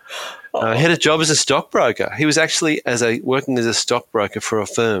rich. He had a job as a stockbroker. He was actually working as a stockbroker for a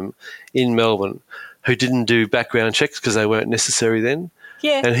firm in Melbourne who didn't do background checks because they weren't necessary then.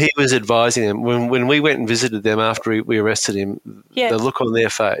 Yeah. And he was advising them. When we went and visited them after we arrested him, the look on their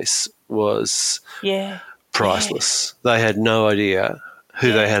face was Yeah. priceless. They had no idea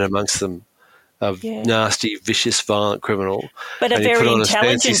who they had amongst them, a nasty, vicious, violent criminal. But a and he very put on his fancy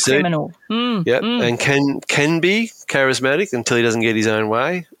intelligent suit. criminal. And can be charismatic until he doesn't get his own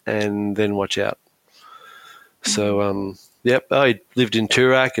way, and then watch out. So, he lived in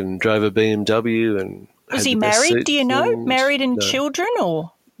Toorak and drove a BMW. And was he married, do you know? Married and children,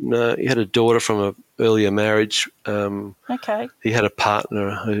 or? No, he had a daughter from an earlier marriage. Okay. He had a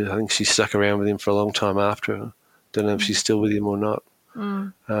partner who I think she stuck around with him for a long time after. Don't know if she's still with him or not.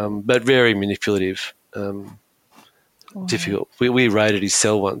 But very manipulative, difficult. We raided his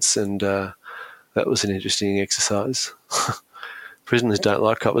cell once, and that was an interesting exercise. Prisoners don't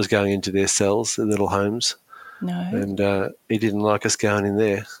like coppers going into their cells, their little homes. No. And he didn't like us going in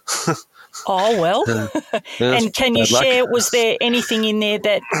there. Oh, well. And can you share, was there anything in there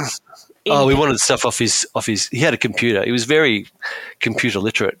that... we wanted stuff off his. He had a computer. He was very computer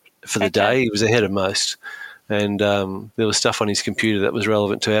literate for the day. He was ahead of most. And there was stuff on his computer that was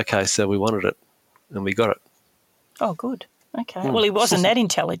relevant to our case, so we wanted it, and we got it. Oh, good. Okay. Well, he wasn't that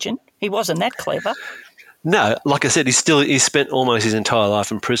intelligent. He wasn't that clever. No, like I said, he spent almost his entire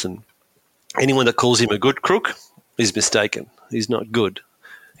life in prison. Anyone that calls him a good crook is mistaken. He's not good.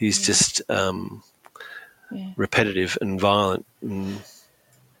 He's just repetitive and violent.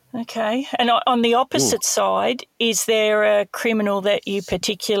 Okay. And on the opposite side, is there a criminal that you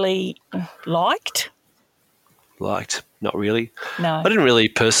particularly liked? Not really. No. I didn't really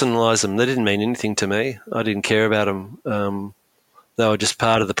personalise them. They didn't mean anything to me. I didn't care about them. They were just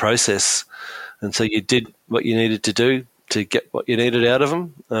part of the process. And so you did what you needed to do to get what you needed out of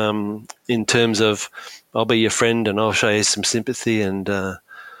them, in terms of I'll be your friend and I'll show you some sympathy and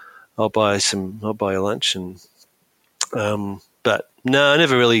I'll buy you lunch. And but no, I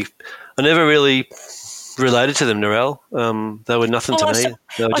never really related to them, Narelle. They were nothing to me.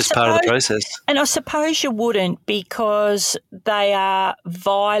 They were just part of the process. And I suppose you wouldn't, because they are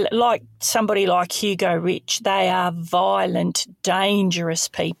violent, like somebody like Hugo Rich. They are violent, dangerous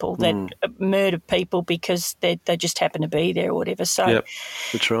people that murder people because they just happen to be there or whatever. So, yep,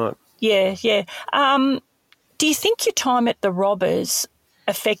 that's right. Yeah. Do you think your time at the Robbers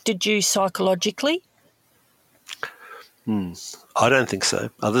affected you psychologically? I don't think so.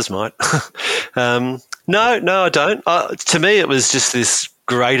 Others might. No, I don't. To me, it was just this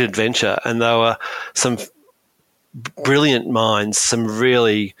great adventure, and there were some brilliant minds, some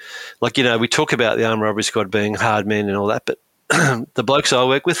really, we talk about the Armed Robbery Squad being hard men and all that, but the blokes I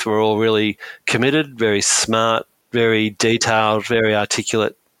work with were all really committed, very smart, very detailed, very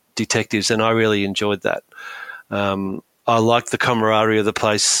articulate detectives, and I really enjoyed that. I liked the camaraderie of the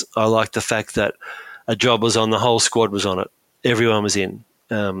place. I liked the fact that a job was on, the whole squad was on it. Everyone was in.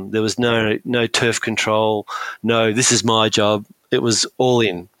 There was no turf control, no, this is my job. It was all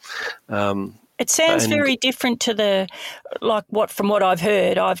in. It sounds very different to from what I've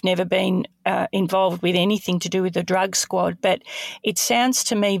heard. I've never been involved with anything to do with the drug squad, but it sounds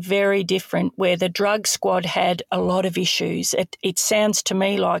to me very different, where the drug squad had a lot of issues. It sounds to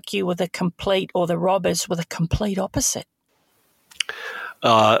me like you were the Robbers were the complete opposite.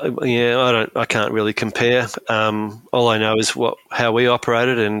 I can't really compare. All I know is how we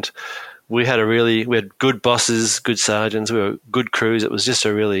operated, and we had good bosses, good sergeants, we were good crews. It was just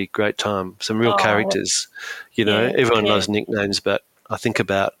a really great time. Some real characters, Everyone loves nicknames, but I think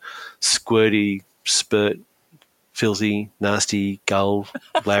about Squirty, Spurt, Filthy, Nasty, Gull,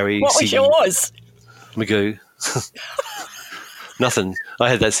 Larry, What was Siggy, yours? Magoo. Nothing. I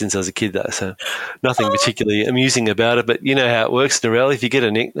had that since I was a kid, though, so nothing particularly amusing about it. But you know how it works, Narelle. If you get a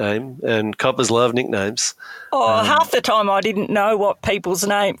nickname, and coppers love nicknames. Half the time I didn't know what people's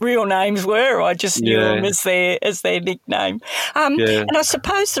real names were. I just knew them as their nickname. And I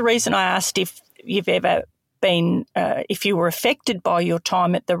suppose the reason I asked if you've ever been, if you were affected by your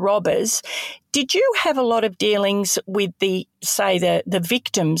time at the Robbers, did you have a lot of dealings with the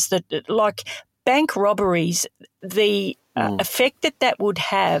victims, like bank robberies, the effect that would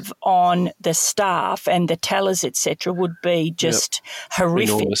have on the staff and the tellers, etc., would be just horrific.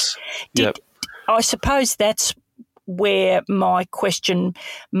 Enormous. I suppose that's where my question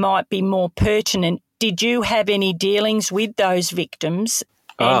might be more pertinent. Did you have any dealings with those victims?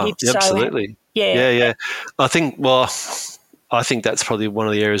 And if so, absolutely. Yeah. I think that's probably one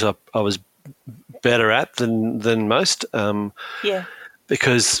of the areas I was better at than most.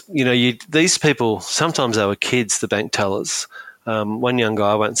 Because, these people, sometimes they were kids, the bank tellers. One young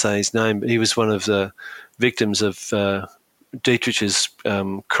guy, I won't say his name, but he was one of the victims of Dietrich's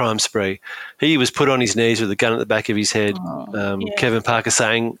crime spree. He was put on his knees with a gun at the back of his head. Kevin Parker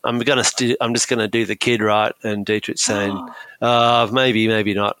saying, I'm just going to do the kid right. And Dietrich saying,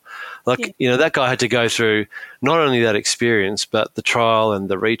 maybe not. That guy had to go through not only that experience, but the trial and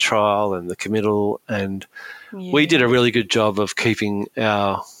the retrial and the committal. And we did a really good job of keeping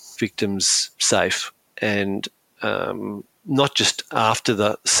our victims safe, and not just after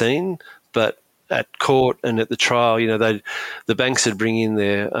the scene, but at court and at the trial. The banks would bring in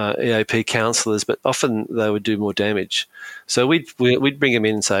their EAP counsellors, but often they would do more damage. So we'd bring them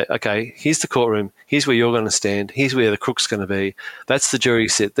in and say, okay, here's the courtroom, here's where you're going to stand, here's where the crook's going to be. That's the jury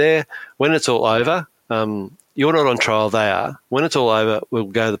sit there. When it's all over, you're not on trial, they are. When it's all over, we'll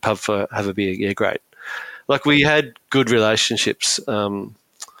go to the pub for have a beer. Yeah, great. Like, we had good relationships.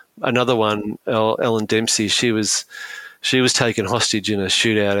 Another one, Ellen Dempsey, she was taken hostage in a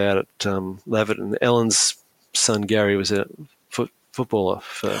shootout out at Laverton. Ellen's son Gary was a footballer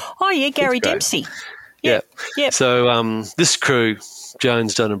for. Oh yeah, Gary Dempsey. Yeah. Yep. So this crew,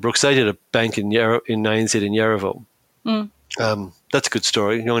 Jones, Dunn and Brooks, they did a bank in ANZ in Yarraville. That's a good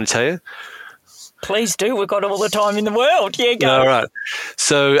story. You want me to tell you? Please do. We've got all the time in the world. Yeah, go. All right.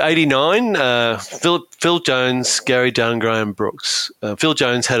 So 89, Phil Jones, Gary Dunn, Graham Brooks. Phil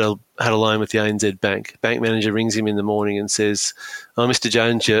Jones had a loan with the ANZ Bank. Bank manager rings him in the morning and says, "Oh, Mr.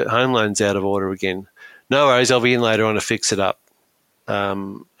 Jones, your home loan's out of order again." "No worries, I'll be in later on to fix it up."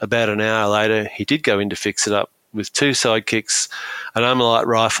 About an hour later, he did go in to fix it up with 2 sidekicks, an Armalite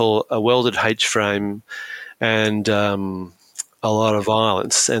rifle, a welded H-frame, and a lot of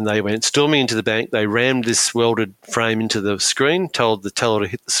violence. And they went storming into the bank. They rammed this welded frame into the screen, told the teller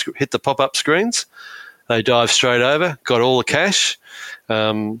to hit the pop-up screens. They dived straight over, got all the cash,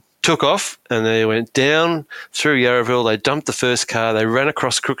 took off, and they went down through Yarraville. They dumped the first car. They ran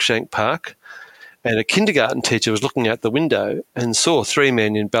across Crookshank Park, and a kindergarten teacher was looking out the window and saw 3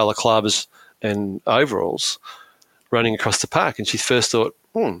 men in balaclavas and overalls running across the park. And she first thought,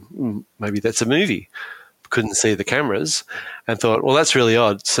 maybe that's a movie. Couldn't see the cameras, and thought, well, that's really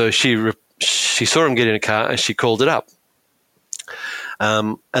odd. So she saw him get in a car and she called it up.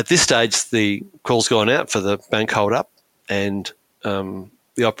 At this stage, the call's gone out for the bank hold-up, and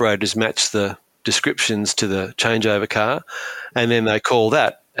the operators matched the descriptions to the changeover car, and then they call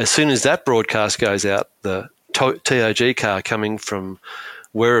that. As soon as that broadcast goes out, the TOG car coming from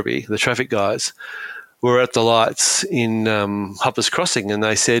Werribee, the traffic guys, were at the lights in Hoppers Crossing, and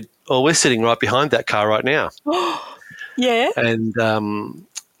they said, "Oh, we're sitting right behind that car right now." Yeah. And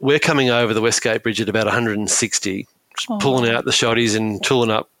we're coming over the Westgate Bridge at about 160, pulling out the shotties and tooling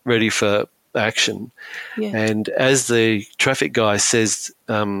up, ready for action. Yeah. And as the traffic guy says,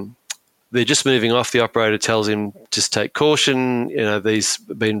 they're just moving off, the operator tells him, just take caution. These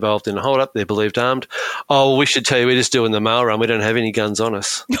be involved in a hold-up. They're believed armed. "Oh, we should tell you, we're just doing the mail run. We don't have any guns on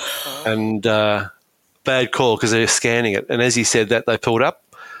us." And bad call, because they're scanning it. And as he said that, they pulled up.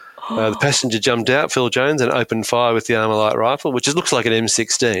 The passenger jumped out, Phil Jones, and opened fire with the Armalite rifle, which looks like an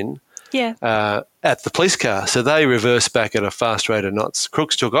M16, at the police car. So they reversed back at a fast rate of knots.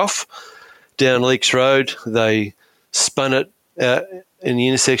 Crooks took off down Leaks Road. They spun it in the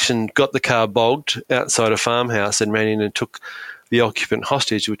intersection, got the car bogged outside a farmhouse, and ran in and took the occupant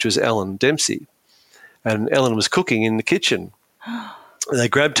hostage, which was Ellen Dempsey. And Ellen was cooking in the kitchen. They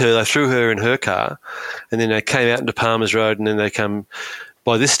grabbed her, they threw her in her car, and then they came out into Palmer's Road, and then they come.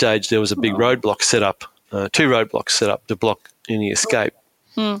 By this stage, there was a big roadblock set up, 2 roadblocks set up to block any escape.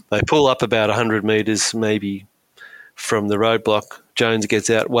 They pull up about 100 metres maybe from the roadblock. Jones gets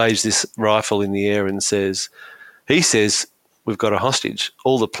out, waves this rifle in the air and says, "We've got a hostage."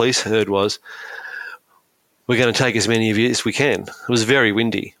 All the police heard was, "We're going to take as many of you as we can." It was very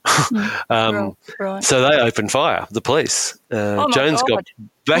windy. Right. So they opened fire, the police. Jones got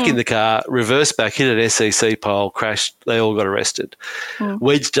back in the car, reversed back, hit an SEC pole, crashed. They all got arrested.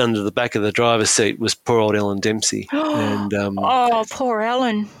 Wedged under the back of the driver's seat was poor old Ellen Dempsey. And poor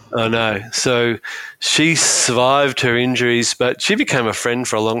Ellen. I know. So she survived her injuries, but she became a friend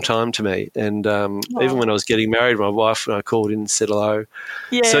for a long time to me. And even when I was getting married, my wife and I called in and said hello.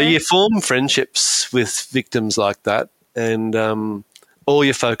 Yeah. So you form friendships with victims like that, and all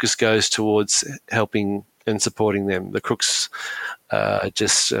your focus goes towards helping and supporting them. The crooks are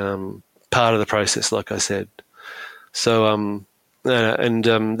just part of the process, like I said. So,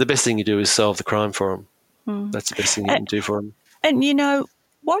 the best thing you do is solve the crime for them. That's the best thing you can do for them. And,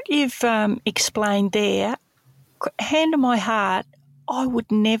 what you've explained there, hand on my heart, I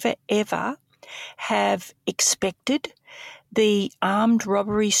would never, ever have expected the armed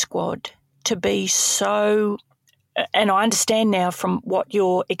robbery squad to be so and I understand now from what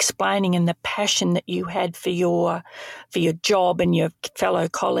you're explaining and the passion that you had for your job and your fellow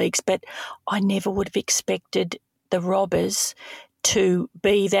colleagues, but I never would have expected the robbers to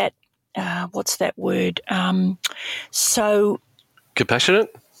be that, what's that word? So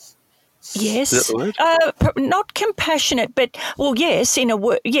compassionate. Yes, is that the word? Not compassionate, but yes, in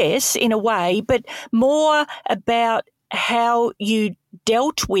a way, but more about how you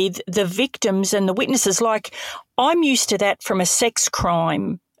dealt with the victims and the witnesses. Like, I'm used to that from a sex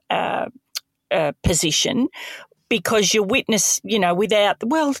crime position, because you witness,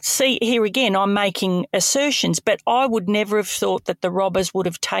 see, here again, I'm making assertions, but I would never have thought that the robbers would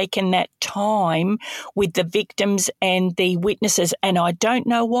have taken that time with the victims and the witnesses. And I don't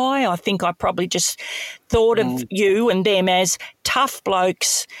know why. I think I probably just thought of you and them as tough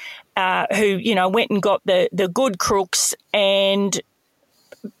blokes who, went and got the good crooks.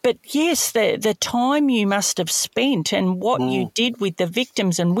 But yes, the time you must have spent and what you did with the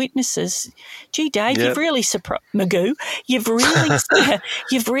victims and witnesses. Gee, Dave, Yep. you've really surprised Magoo.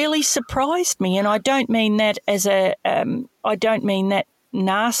 You've really surprised me, and I don't mean that as I don't mean that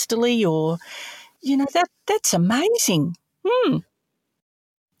nastily or, that's amazing.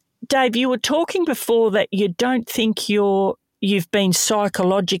 Dave, you were talking before that you don't think you've been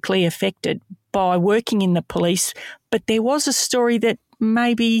psychologically affected by working in the police, but there was a story that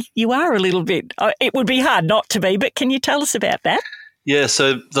maybe you are a little bit. It would be hard not to be, but can you tell us about that? Yeah,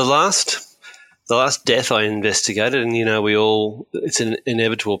 so the last death I investigated, and it's an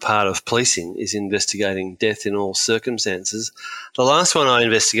inevitable part of policing is investigating death in all circumstances. The last one I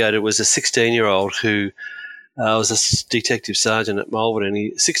investigated was a 16-year-old who was a detective sergeant at Malvern, and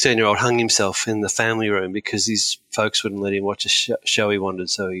 16-year-old hung himself in the family room because his folks wouldn't let him watch a show he wanted,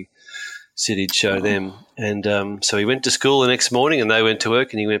 so he said he'd show them. And so he went to school the next morning and they went to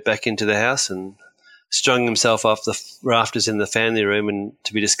work, and he went back into the house and strung himself off the rafters in the family room, and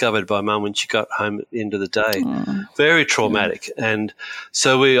to be discovered by Mum when she got home at the end of the day. Very traumatic. And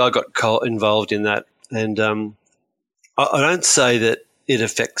so I got involved in that. And I don't say that it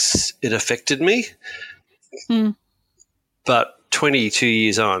affected me, but 22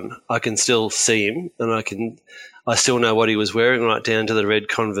 years on, I can still see him, and I still know what he was wearing, right down to the red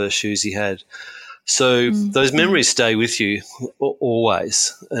Converse shoes he had. So those memories stay with you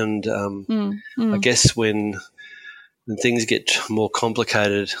always. And I guess when things get more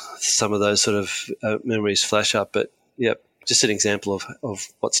complicated, some of those sort of memories flash up. But, just an example of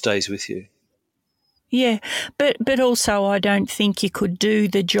what stays with you. Yeah, but also I don't think you could do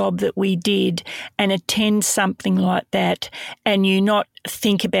the job that we did and attend something like that and you not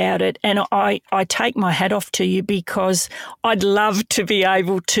think about it. And I take my hat off to you, because I'd love to be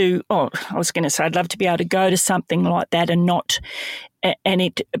able to, I'd love to be able to go to something like that and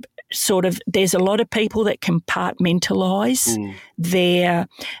it sort of, there's a lot of people that compartmentalise their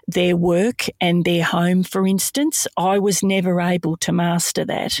work and their home, for instance. I was never able to master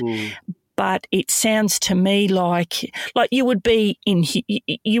that. But it sounds to me like you would be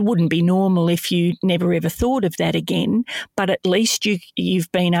you wouldn't be normal if you never ever thought of that again. But at least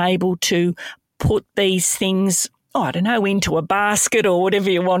you've been able to put these things, into a basket or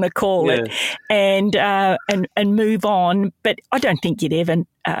whatever you want to call it, and move on. But I don't think you'd ever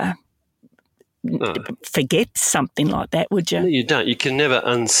forget something like that, would you? No, you don't. You can never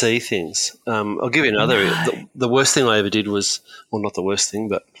unsee things. I'll give you another. No. The worst thing I ever did was, well, not the worst thing,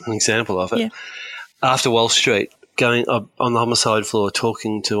 but an example of it. Yeah. After Wall Street, going up on the homicide floor,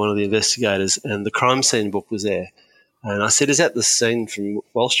 talking to one of the investigators, and the crime scene book was there. And I said, "Is that the scene from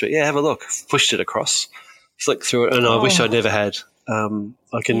Wall Street?" "Yeah, have a look." Pushed it across, flicked through it, and I wish I'd never had.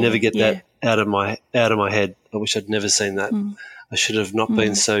 I can never get that out of my head. I wish I'd never seen that. I should have not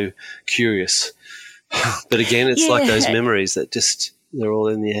been so curious. But again, it's like those memories that they're all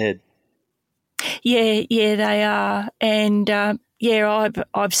in your head. Yeah, they are. And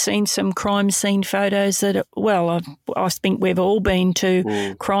I've seen some crime scene photos that, I think we've all been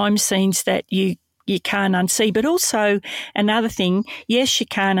to crime scenes that you can't unsee. But also another thing, yes, you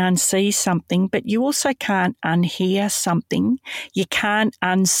can't unsee something, but you also can't unhear something. You can't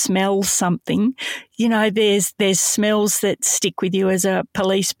unsmell something. There's smells that stick with you as a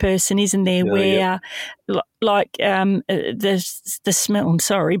police person, isn't there? Like the smell. I'm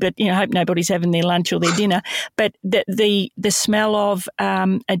sorry, but I hope nobody's having their lunch or their dinner. But the smell of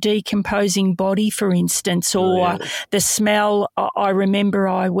a decomposing body, for instance, or the smell. I remember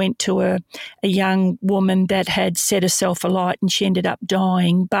I went to a young woman that had set herself alight and she ended up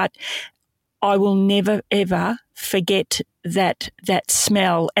dying, but I will never, ever forget that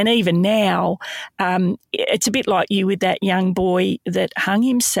smell. And even now, it's a bit like you with that young boy that hung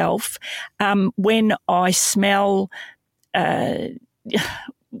himself. When I smell,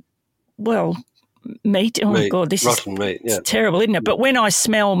 meat. Oh, God, this rotten is meat, yeah. terrible, isn't it? But when I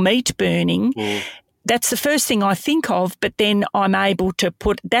smell meat burning, that's the first thing I think of, but then I'm able to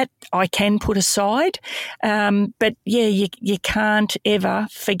put that, I can put aside. But, yeah, you can't ever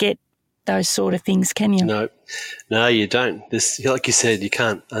forget those sort of things, can you? No, you don't. This, like you said, you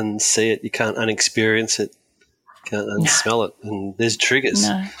can't unsee it. You can't unexperience it. You can't unsmell it. And there's triggers.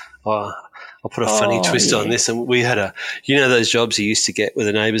 No. I'll put a funny twist on this. And we had those jobs you used to get where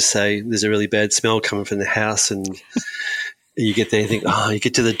the neighbours say there's a really bad smell coming from the house, and you get there and think, you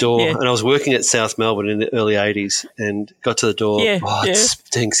get to the door. Yeah. And I was working at South Melbourne in the early 80s and got to the door. It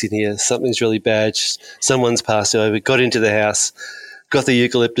stinks in here. Something's really bad. Someone's passed away. We got into the house, got the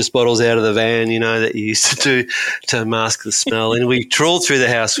eucalyptus bottles out of the van, that you used to do to mask the smell. And we trawled through the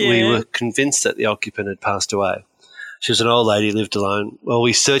house. Yeah. We were convinced that the occupant had passed away. She was an old lady, lived alone. Well,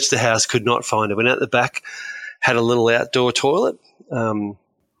 we searched the house, could not find her. Went out the back, had a little outdoor toilet.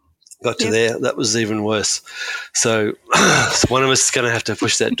 Got to there. That was even worse. So one of us is going to have to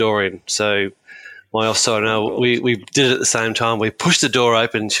push that door in. So my offside, we did it at the same time. We pushed the door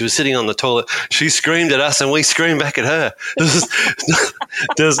open. She was sitting on the toilet. She screamed at us and we screamed back at her.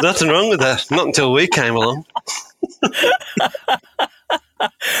 There was nothing wrong with that, not until we came along.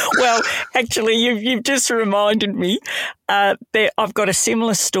 Well, actually, you've just reminded me I've got a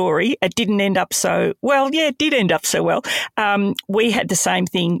similar story. It didn't end up so well. Yeah, it did end up so well. We had the same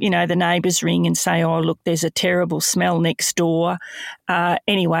thing. The neighbours ring and say, "Oh, look, there's a terrible smell next door."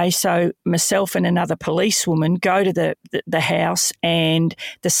 Anyway, so myself and another policewoman go to the house, and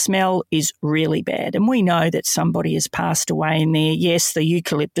the smell is really bad. And we know that somebody has passed away in there. Yes, the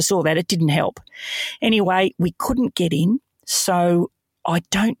eucalyptus, all that. It didn't help. Anyway, we couldn't get in, so I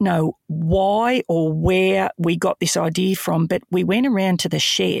don't know why or where we got this idea from, but we went around to the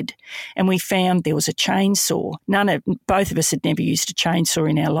shed and we found there was a chainsaw. Both of us had never used a chainsaw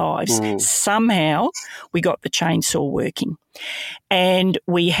in our lives. Somehow we got the chainsaw working. And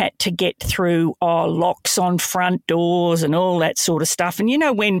we had to get through locks on front doors and all that sort of stuff. And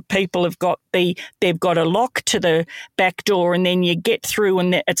when people have got they've got a lock to the back door, and then you get through,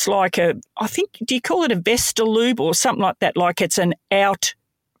 and it's like do you call it a Vestalube or something like that? Like it's an outer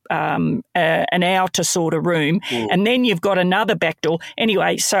sort of room, and then you've got another back door.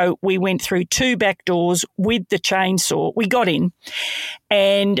 Anyway, so we went through 2 back doors with the chainsaw. We got in,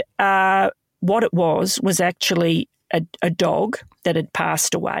 and what it was actually a dog that had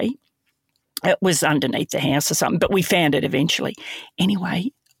passed away. It was underneath the house or something, but we found it eventually.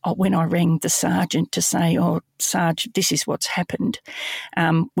 Anyway, when I rang the sergeant to say, "Oh, Sarge, this is what's happened.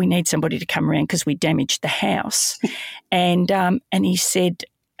 We need somebody to come around because we damaged the house," and he said,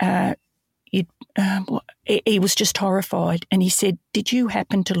 he was just horrified, and he said, "Did you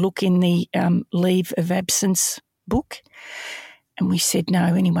happen to look in the leave of absence book?" And we said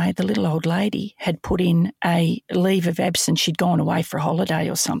no. Anyway, the little old lady had put in a leave of absence. She'd gone away for a holiday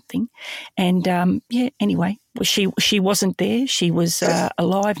or something. And, anyway, she wasn't there. She was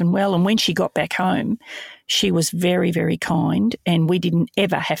alive and well. And when she got back home, she was very, very kind, and we didn't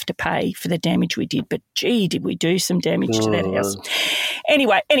ever have to pay for the damage we did. But, gee, did we do some damage to that house.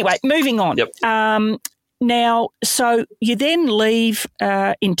 Anyway, moving on. Yep. Now, so you then leave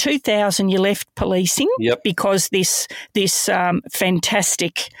in 2000. You left policing because this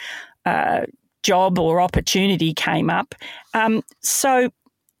fantastic job or opportunity came up. So,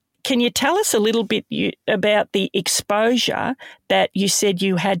 can you tell us a little bit about the exposure that you said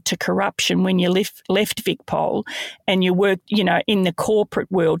you had to corruption when you left VicPol and you worked, in the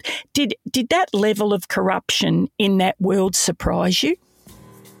corporate world? Did that level of corruption in that world surprise you?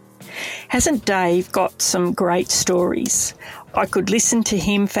 Hasn't Dave got some great stories? I could listen to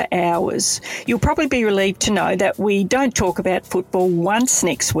him for hours. You'll probably be relieved to know that we don't talk about football once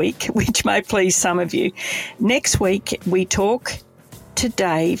next week, which may please some of you. Next week, we talk to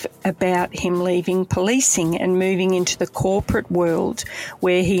Dave about him leaving policing and moving into the corporate world,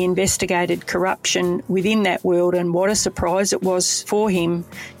 where he investigated corruption within that world, and what a surprise it was for him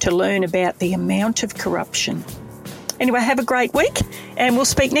to learn about the amount of corruption. Anyway, have a great week, and we'll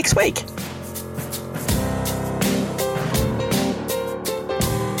speak next week.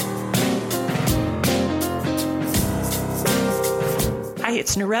 Hey,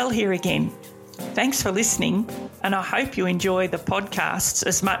 it's Narelle here again. Thanks for listening, and I hope you enjoy the podcasts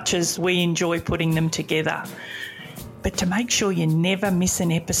as much as we enjoy putting them together. But to make sure you never miss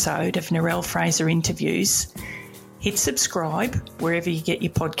an episode of Narelle Fraser Interviews, Hit subscribe wherever you get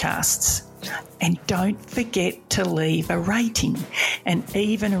your podcasts. And don't forget to leave a rating and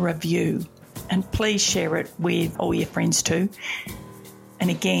even a review. And please share it with all your friends too. And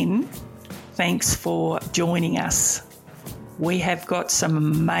again, thanks for joining us. We have got some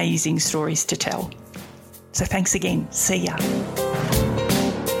amazing stories to tell. So thanks again. See ya.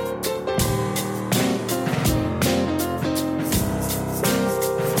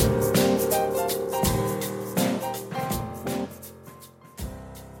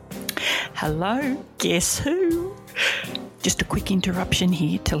 Hello, guess who? Just a quick interruption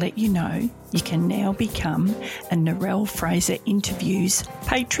here to let you know you can now become a Narelle Fraser Interviews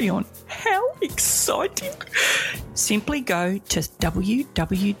Patreon. How exciting! Simply go to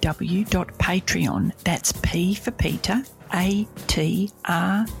www.patreon, that's P for Peter, ATREON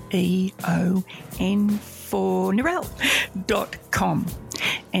for Narelle.com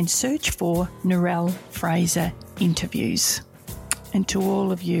and search for Narelle Fraser Interviews. And to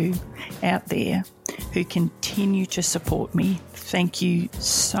all of you out there who continue to support me, thank you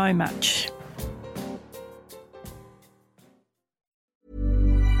so much.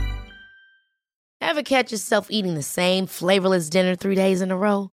 Ever catch yourself eating the same flavorless dinner 3 days in a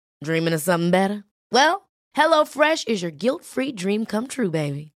row? Dreaming of something better? Well, HelloFresh is your guilt-free dream come true,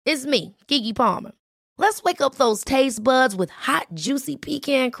 baby. It's me, Keke Palmer. Let's wake up those taste buds with hot, juicy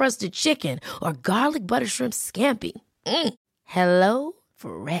pecan-crusted chicken or garlic butter shrimp scampi. Hello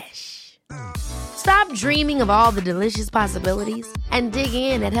Fresh. Stop dreaming of all the delicious possibilities and dig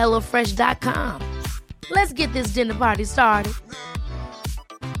in at HelloFresh.com. Let's get this dinner party started.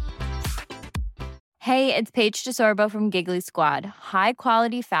 Hey, it's Paige DeSorbo from Giggly Squad. High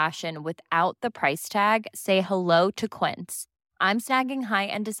quality fashion without the price tag. Say hello to Quince. I'm snagging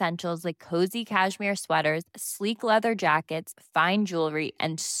high-end essentials like cozy cashmere sweaters, sleek leather jackets, fine jewelry,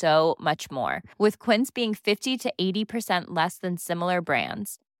 and so much more. With Quince being 50 to 80% less than similar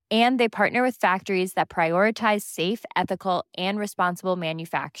brands. And they partner with factories that prioritize safe, ethical, and responsible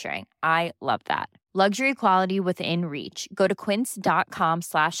manufacturing. I love that. Luxury quality within reach. Go to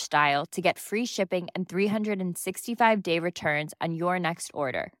quince.com/style to get free shipping and 365-day returns on your next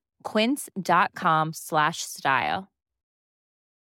order. Quince.com/style.